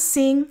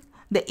balancing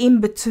the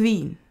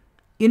in-between.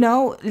 You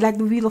know, like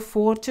the Wheel of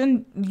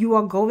Fortune, you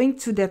are going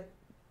to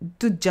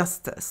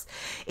justice.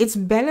 It's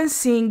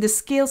balancing, the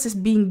scales is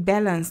being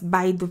balanced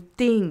by the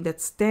thing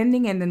that's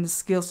standing, and then the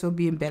scales will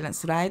be in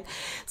balance, right?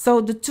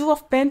 So the 2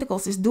 of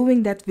Pentacles is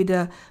doing that with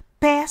the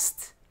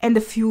past and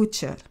the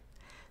future.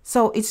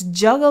 So it's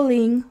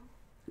juggling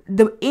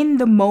in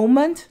the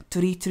moment.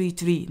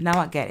 333. Now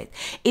I get it.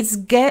 It's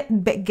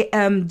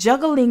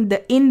juggling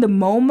the in the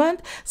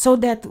moment, so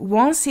that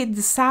once it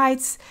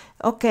decides,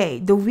 okay,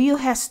 the wheel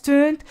has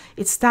turned,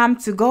 it's time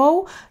to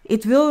go,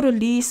 it will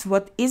release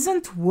what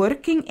isn't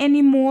working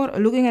anymore.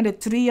 Looking at the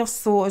 3 of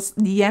Swords,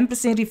 the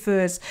Empress in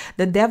reverse,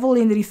 the Devil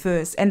in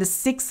reverse, and the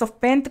 6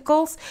 of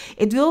Pentacles,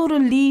 it will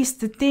release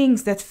the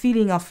things, that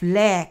feeling of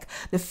lack,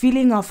 the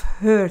feeling of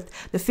hurt,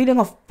 the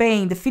feeling of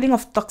pain, the feeling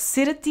of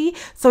toxicity,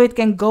 so it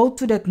can go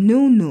to that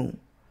new,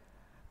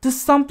 to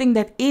something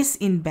that is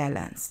in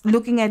balance.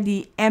 Looking at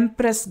the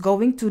Empress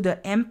going to the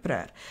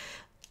Emperor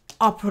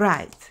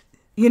upright.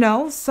 You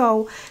know,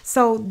 so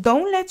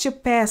don't let your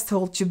past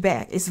hold you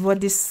back, is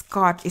what this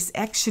card is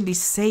actually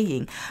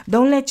saying.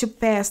 Don't let your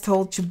past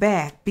hold you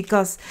back,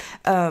 because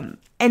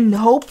and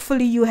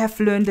hopefully you have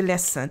learned the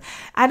lesson.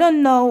 I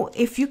don't know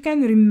if you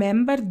can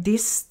remember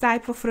this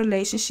type of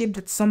relationship,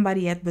 that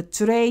somebody had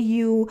betrayed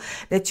you,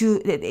 that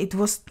it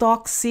was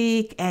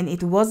toxic and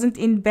it wasn't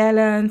in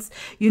balance,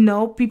 you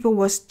know, people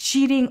was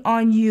cheating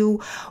on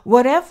you.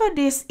 Whatever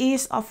this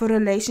is of a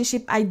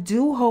relationship, I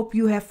do hope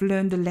you have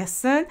learned the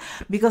lesson,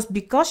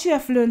 because you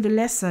have learned the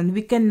lesson,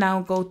 we can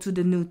now go to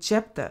the new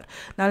chapter.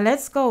 Now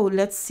let's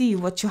see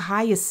what your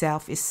higher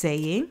self is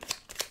saying.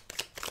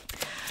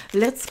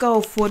 Let's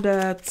go for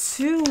the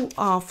 2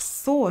 of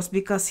Swords,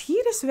 because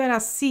here is where I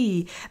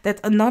see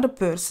that another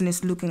person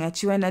is looking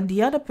at you, and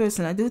the other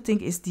person I do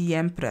think is the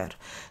Emperor.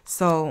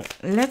 So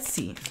let's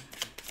see.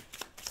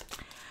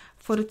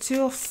 For the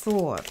 2 of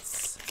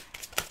Swords,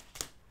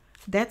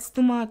 that's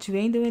too much. We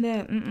ain't doing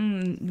that.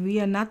 We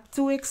are not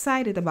too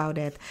excited about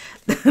that.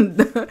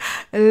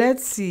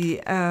 Let's see.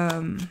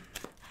 2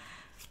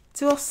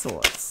 of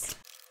Swords.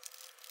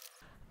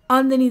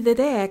 Underneath the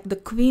deck, the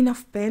Queen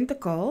of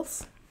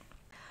Pentacles.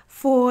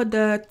 For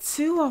the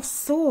 2 of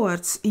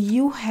Swords,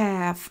 you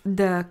have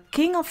the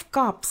King of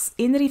Cups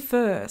in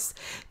reverse,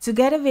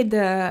 together with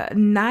the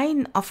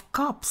 9 of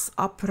Cups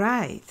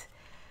upright.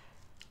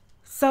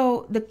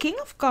 So the King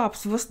of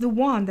Cups was the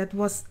one that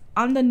was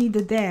underneath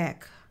the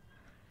deck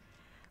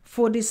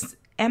for this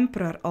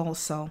Emperor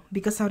also,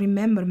 because I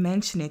remember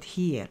mentioning it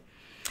here.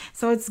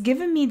 So it's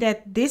giving me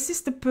that this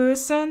is the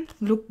person,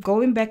 look,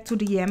 going back to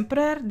the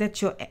Emperor, that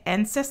your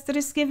ancestor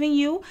is giving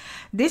you.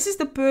 This is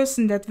the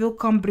person that will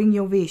come bring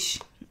your wish,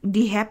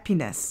 the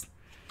happiness.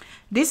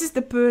 This is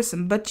the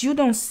person, but you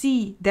don't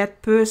see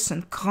that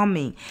person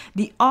coming.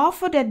 The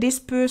offer that this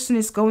person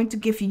is going to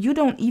give you, you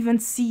don't even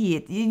see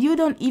it. You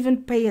don't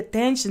even pay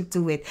attention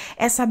to it.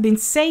 As I've been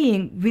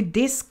saying with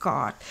this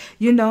card,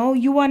 you know,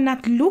 you are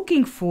not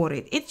looking for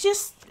it. It's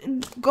just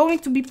going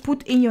to be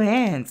put in your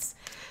hands.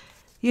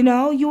 You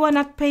know, you are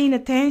not paying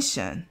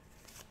attention.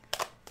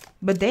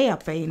 But they are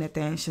paying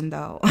attention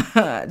though.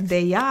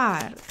 They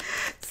are.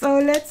 So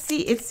let's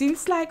see. It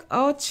seems like,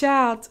 oh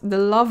child, the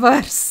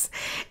lovers.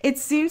 It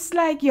seems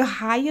like your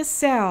higher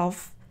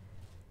self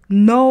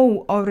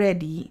know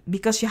already,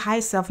 because your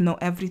higher self know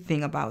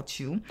everything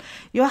about you.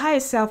 Your higher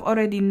self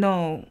already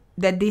know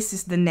that this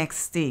is the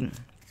next thing.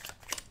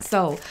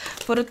 So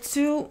for the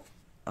two,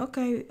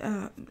 okay,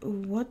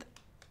 what?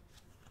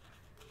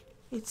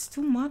 It's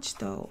too much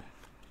though,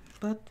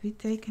 but we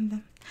taking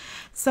them.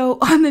 So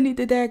underneath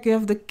the deck you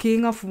have the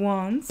King of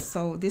Wands.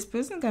 So this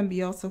person can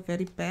be also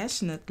very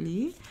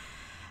passionately.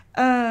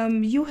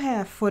 You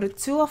have for the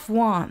Two of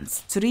Wands,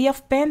 Three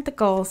of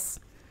Pentacles.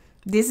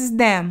 This is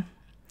them.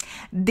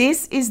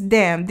 This is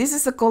them. This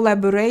is a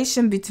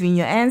collaboration between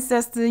your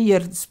ancestor,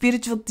 your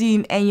spiritual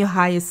team, and your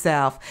higher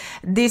self.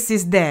 This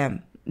is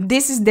them.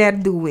 This is their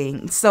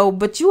doing. So,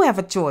 but you have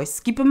a choice.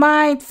 Keep in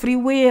mind, free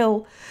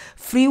will,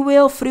 free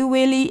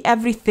willy,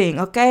 everything.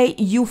 Okay,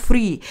 you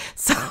free.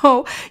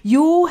 So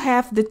you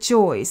have the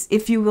choice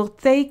if you will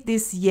take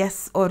this,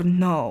 yes or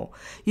no.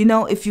 You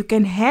know, if you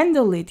can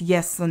handle it,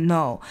 yes or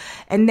no.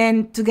 And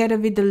then together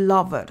with the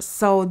Lovers.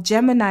 So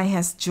Gemini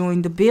has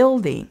joined the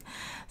building.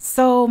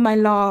 So my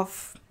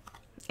love,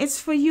 it's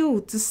for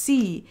you to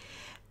see,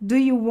 do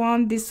you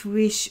want this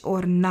wish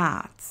or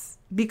not?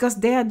 Because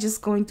they are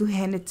just going to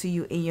hand it to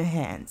you in your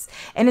hands.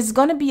 And it's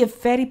going to be a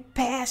very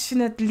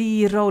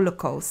passionately roller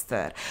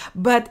coaster.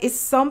 But it's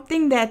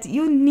something that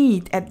you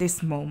need at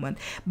this moment.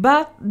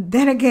 But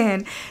then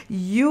again,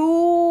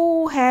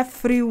 you have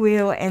free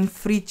will and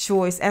free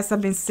choice, as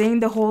I've been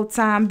saying the whole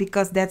time,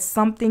 because that's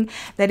something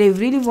that they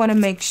really want to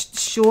make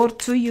sure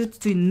to you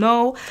to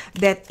know,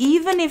 that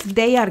even if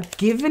they are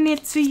giving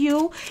it to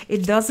you,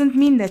 it doesn't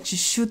mean that you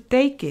should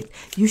take it.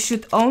 You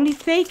should only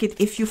take it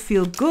if you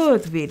feel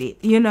good with it,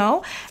 you know.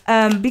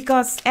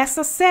 Because as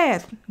I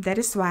said, that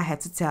is why I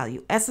had to tell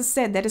you. As I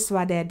said, that is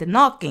why they're the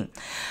knocking.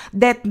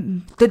 That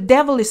the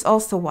devil is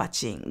also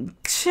watching.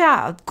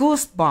 Child,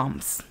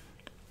 goosebumps.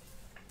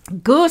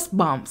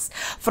 Goosebumps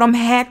from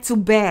head to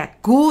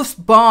back.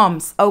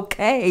 Goosebumps,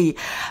 okay?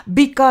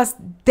 Because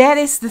that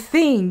is the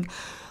thing.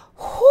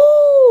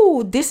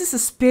 Whoo, this is a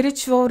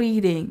spiritual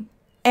reading.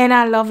 And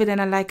I love it and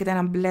I like it and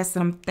I'm blessed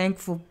and I'm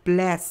thankful,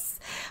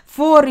 blessed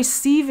for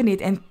receiving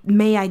it. And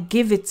may I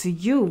give it to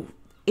you.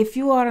 If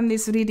you are on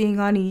this reading,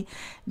 honey,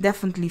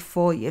 definitely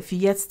for you. If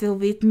you're yet still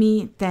with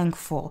me,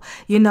 thankful,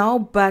 you know,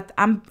 but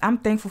I'm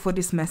thankful for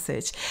this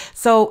message.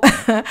 So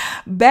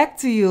back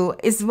to you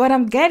is what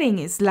I'm getting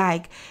is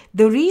like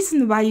the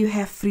reason why you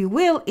have free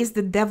will is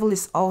the devil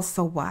is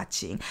also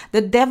watching.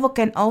 The devil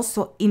can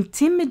also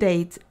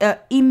imitate,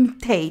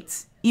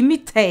 imitate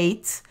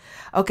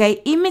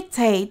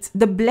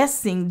the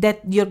blessing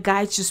that your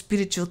guides, your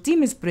spiritual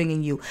team is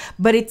bringing you,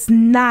 but it's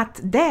not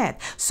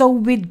that. So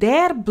with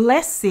their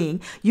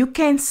blessing, you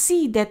can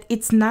see that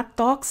it's not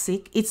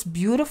toxic, it's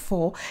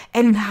beautiful,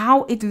 and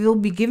how it will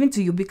be given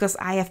to you, because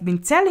I have been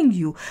telling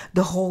you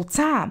the whole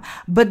time.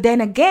 But then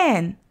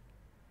again,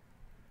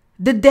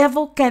 the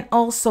devil can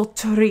also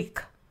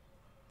trick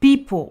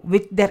people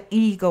with their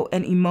ego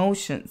and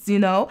emotions, you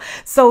know.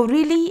 So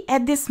really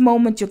at this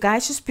moment, your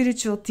guys, your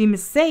spiritual team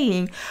is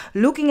saying,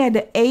 looking at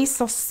the Ace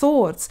of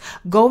Swords,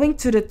 going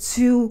to the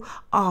Two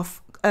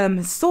of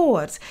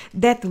Swords,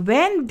 that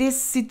when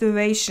this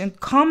situation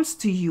comes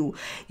to you,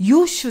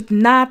 you should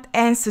not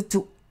answer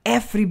to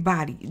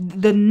everybody.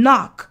 The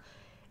knock.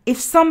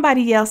 If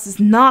somebody else is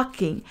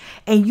knocking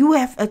and you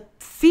have a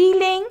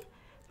feeling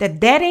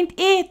that that ain't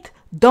it,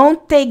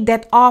 don't take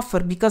that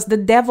offer, because the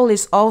devil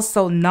is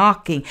also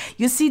knocking.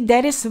 You see,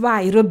 that is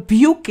why,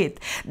 rebuke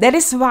it. That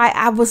is why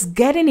I was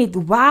getting it.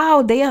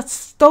 Wow, they are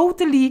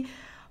totally,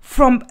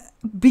 from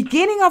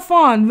beginning of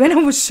on, when I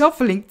was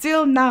shuffling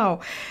till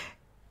now,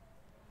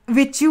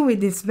 with you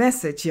with this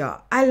message,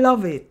 y'all. I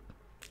love it.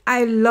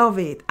 I love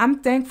it. I'm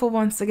thankful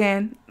once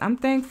again. I'm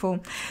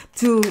thankful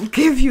to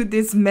give you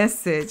this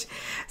message.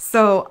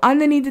 So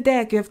underneath the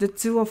deck, you have the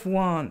Two of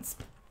Wands.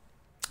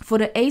 For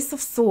the Ace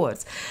of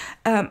Swords,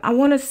 I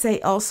want to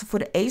say also for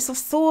the Ace of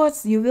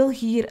Swords, you will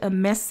hear a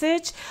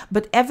message,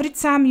 but every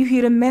time you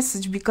hear a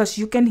message, because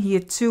you can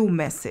hear two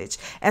messages.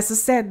 As I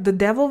said, the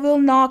devil will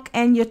knock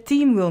and your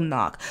team will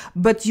knock,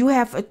 but you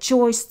have a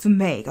choice to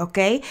make,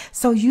 okay?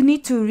 So you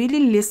need to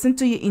really listen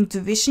to your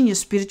intuition, your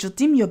spiritual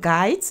team, your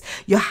guides,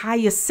 your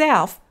higher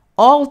self,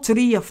 all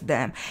three of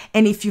them.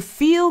 And if you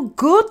feel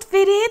good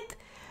with it,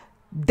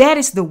 that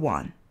is the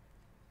one.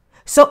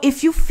 So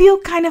if you feel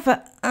kind of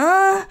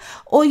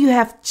or you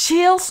have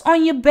chills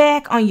on your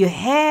back, on your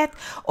head,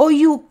 or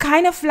you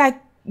kind of like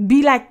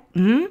be like,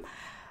 you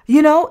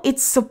know,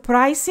 it's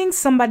surprising,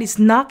 somebody's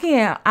knocking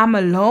and I'm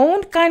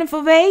alone kind of a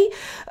way.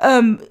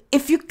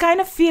 If you kind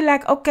of feel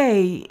like,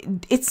 okay,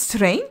 it's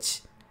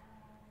strange,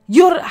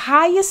 your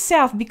higher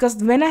self,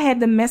 because when I had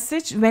the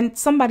message, when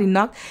somebody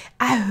knocked,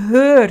 I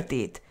heard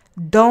it.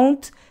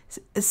 Don't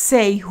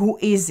say who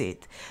is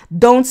it.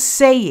 Don't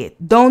say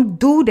it. Don't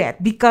do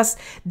that, because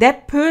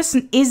that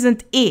person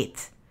isn't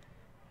it.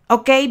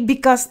 Okay,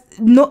 because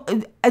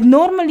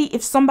normally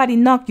if somebody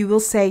knock, you will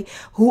say,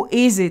 who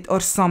is it,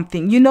 or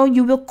something. You know,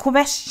 you will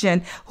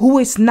question who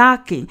is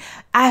knocking.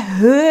 I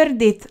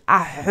heard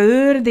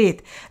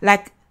it.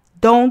 Like,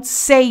 don't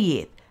say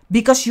it,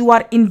 because you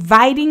are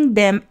inviting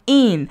them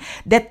in.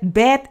 That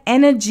bad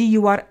energy,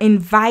 you are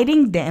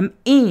inviting them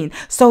in.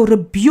 So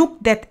rebuke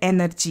that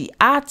energy.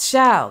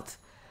 Child.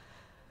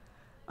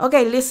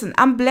 Okay, listen,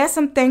 I'm blessed,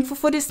 I'm thankful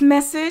for this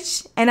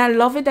message, and I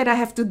love it that I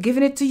have to give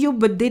it to you,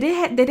 but did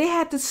they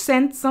have to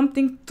send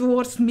something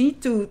towards me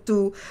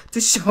to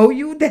show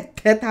you that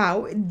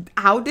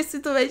how this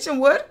situation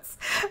works?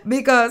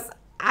 Because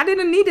I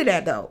didn't need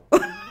that though.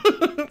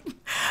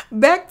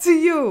 Back to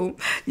you.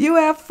 You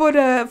have for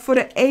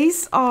the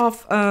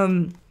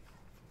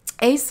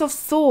Ace of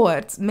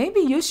Swords.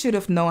 Maybe you should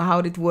have known how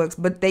it works,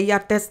 but they are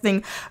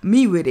testing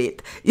me with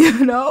it,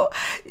 you know.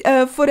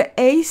 For the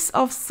Ace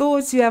of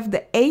Swords, you have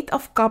the Eight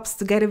of Cups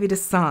together with the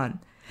Sun.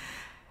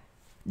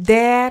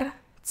 Dare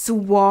to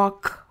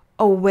walk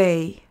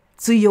away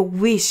to your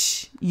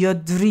wish, your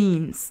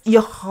dreams,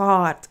 your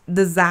heart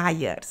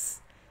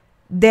desires.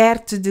 Dare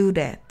to do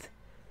that.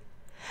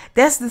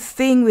 That's the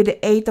thing with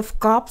the Eight of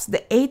Cups.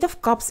 The Eight of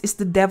Cups is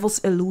the devil's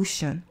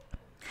illusion.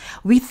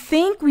 We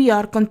think we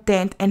are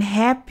content and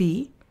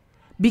happy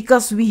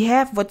because we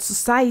have what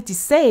society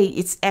say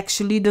it's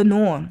actually the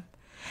norm.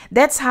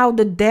 That's how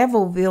the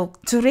devil will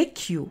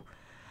trick you.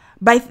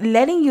 By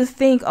letting you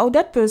think, oh,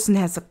 that person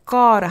has a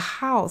car, a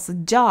house, a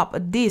job, a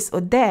this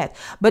or that.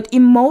 But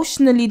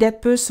emotionally,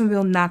 that person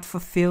will not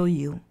fulfill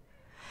you.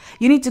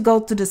 You need to go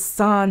to the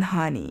Sun,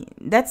 honey.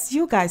 That's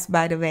you guys,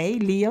 by the way.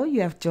 Leo,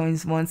 you have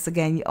joined once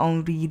again your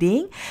own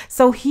reading.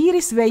 So here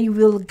is where you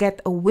will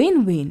get a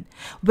win-win.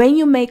 When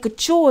you make a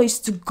choice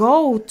to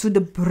go to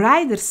the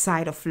brighter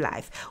side of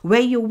life,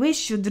 where you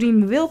wish your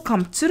dream will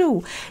come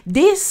true.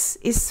 This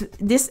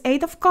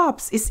Eight of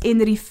Cups is in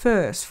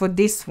reverse for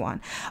this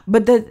one.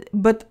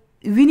 But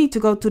we need to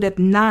go to that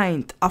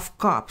Ninth of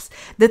Cups.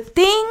 The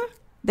thing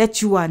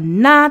that you are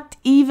not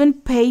even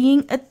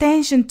paying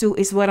attention to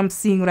is what I'm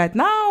seeing right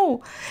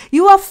now.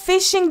 You are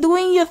fishing,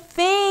 doing your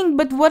thing,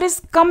 but what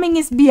is coming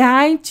is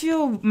behind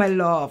you, my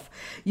love.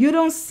 You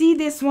don't see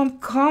this one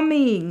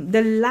coming.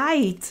 The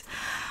light.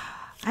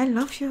 I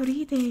love your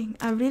reading.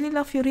 I really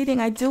love your reading.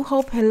 I do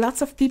hope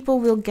lots of people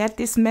will get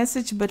this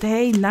message, but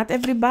hey, not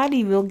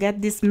everybody will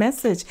get this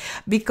message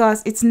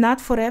because it's not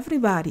for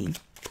everybody.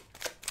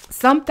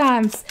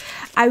 Sometimes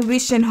I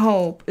wish and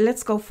hope.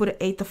 Let's go for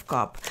the Eight of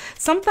Cups.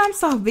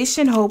 Sometimes I wish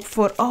and hope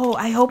for, oh,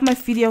 I hope my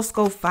videos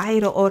go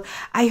viral, or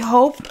I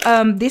hope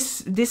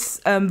this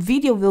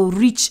video will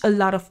reach a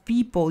lot of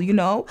people, you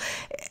know.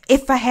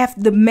 If I have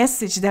the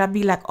message that I'll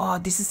be like, oh,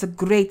 this is a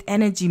great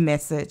energy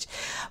message.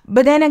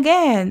 But then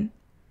again,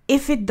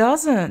 if it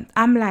doesn't,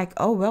 I'm like,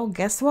 oh, well,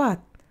 guess what?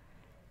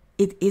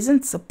 It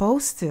isn't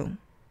supposed to.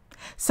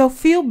 So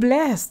feel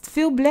blessed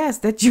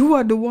that you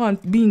are the one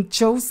being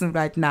chosen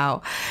right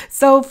now.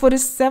 So for the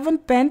Seven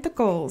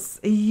Pentacles,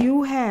 we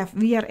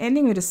are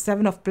ending with the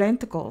Seven of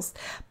Pentacles,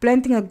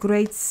 planting a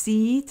great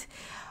seed.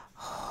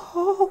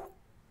 Oh,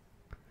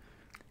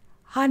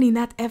 honey,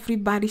 not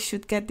everybody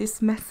should get this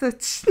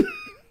message.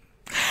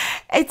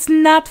 It's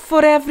not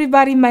for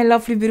everybody, my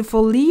lovely,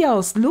 beautiful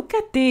Leos. Look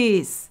at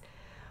this.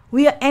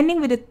 We are ending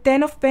with the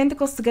Ten of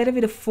Pentacles together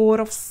with the Four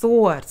of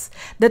Swords.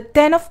 The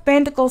Ten of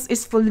Pentacles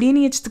is for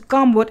lineage to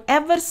come.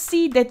 Whatever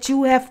seed that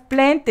you have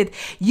planted,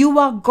 you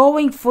are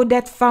going for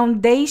that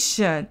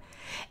foundation.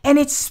 And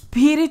it's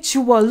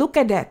spiritual. Look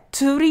at that.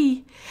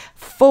 3,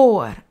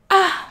 4.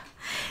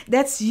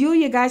 That's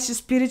you guys, your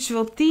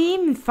spiritual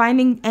team,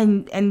 finding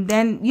and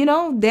then, you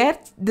know,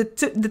 that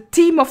the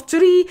team of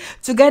 3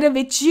 together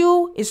with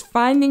you is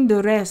finding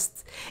the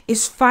rest,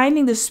 is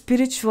finding the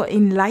spiritual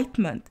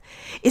enlightenment,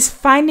 is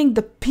finding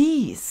the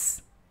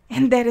peace.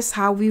 And that is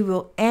how we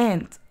will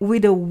end,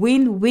 with a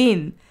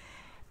win-win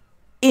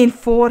in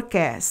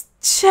forecast.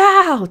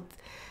 Child.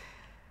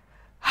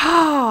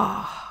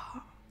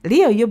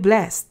 Leo, you're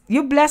blessed.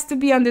 You're blessed to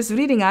be on this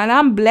reading, and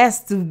I'm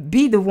blessed to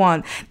be the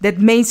one that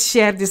may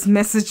share this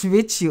message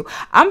with you.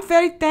 I'm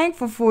very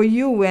thankful for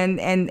you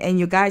and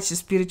you guys, your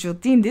spiritual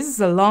team. This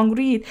is a long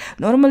read.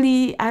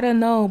 Normally, I don't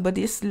know, but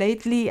this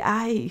lately,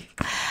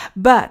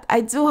 But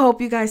I do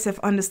hope you guys have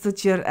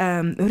understood your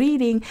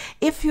reading.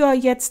 If you are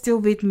yet still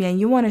with me and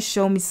you want to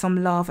show me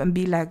some love and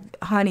be like,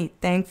 honey,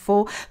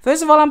 thankful.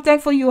 First of all, I'm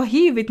thankful you're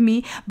here with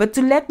me, but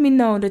to let me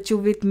know that you're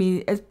with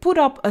me, put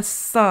up a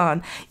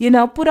sun. You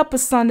know, put up a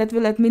sun that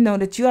will let me know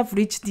that you have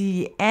reached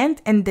the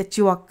end and that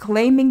you are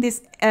claiming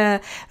this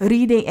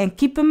reading. And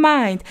keep in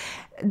mind,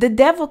 the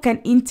devil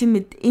can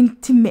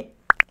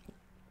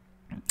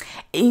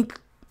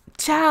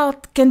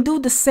child can do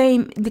the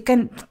same. They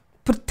can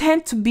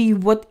pretend to be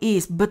what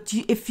is, but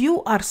if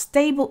you are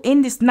stable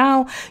in this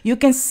now, you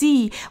can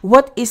see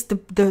what is the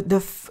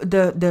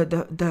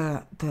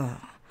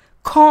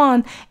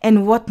con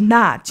and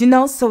whatnot, you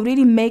know. So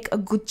really make a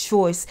good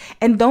choice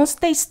and don't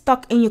stay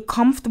stuck in your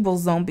comfortable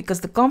zone,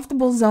 because the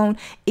comfortable zone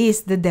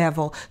is the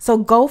devil. So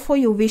go for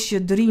your wish,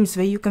 your dreams,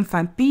 where you can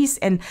find peace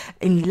and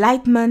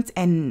enlightenment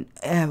and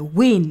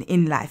win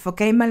in life.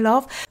 Okay, my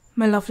love,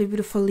 my lovely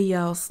beautiful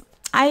Leos.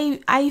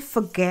 I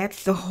forget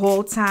the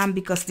whole time,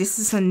 because this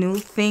is a new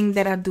thing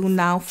that I do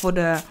now for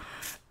the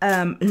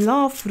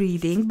love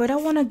reading, but I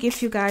want to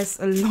give you guys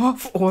a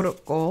love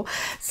oracle.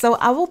 So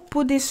I will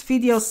put this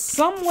video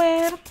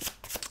somewhere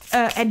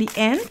at the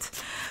end,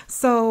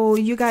 so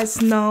you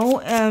guys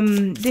know.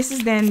 This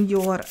is then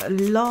your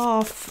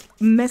love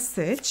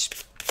message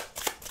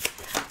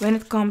when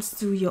it comes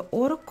to your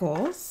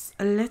oracles.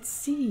 Let's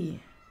see.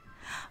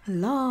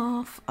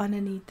 Love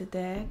underneath the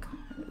deck.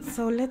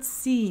 So let's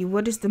see,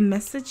 what is the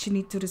message you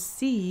need to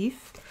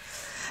receive?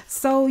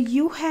 So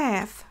you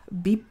have,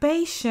 be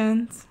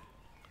patient.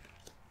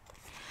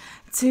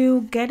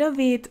 Together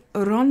with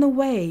run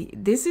away.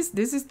 This is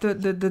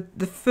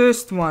the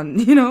first one,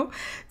 you know.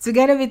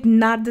 Together with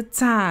not the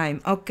time.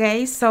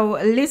 Okay, so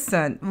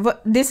listen,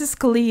 this is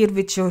clear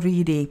with your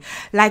reading.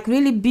 Like,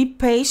 really be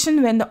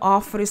patient when the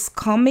offer is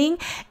coming.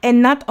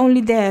 And not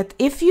only that,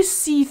 if you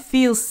see,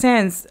 feel,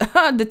 sense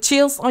the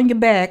chills on your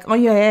back,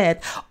 on your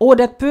head, or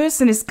that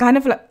person is kind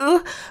of like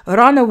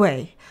run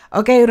away.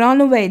 Okay, run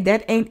away.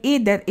 That ain't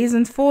it. That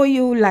isn't for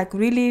you. Like,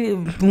 really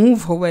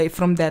move away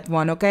from that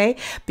one, okay?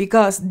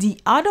 Because the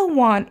other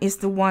one is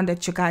the one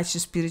that your guys,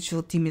 your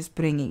spiritual team is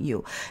bringing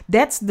you.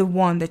 That's the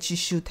one that you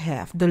should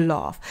have, the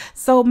love.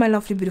 So, my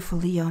lovely, beautiful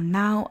Leo,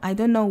 now I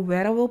don't know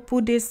where I will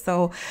put this.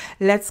 So,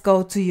 let's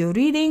go to your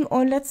reading,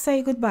 or let's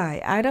say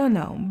goodbye. I don't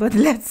know, but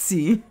let's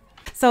see.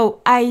 So,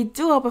 I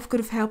do hope I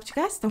could have helped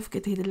you guys. Don't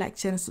forget to hit the like,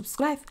 share, and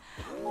subscribe.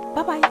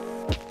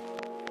 Bye-bye.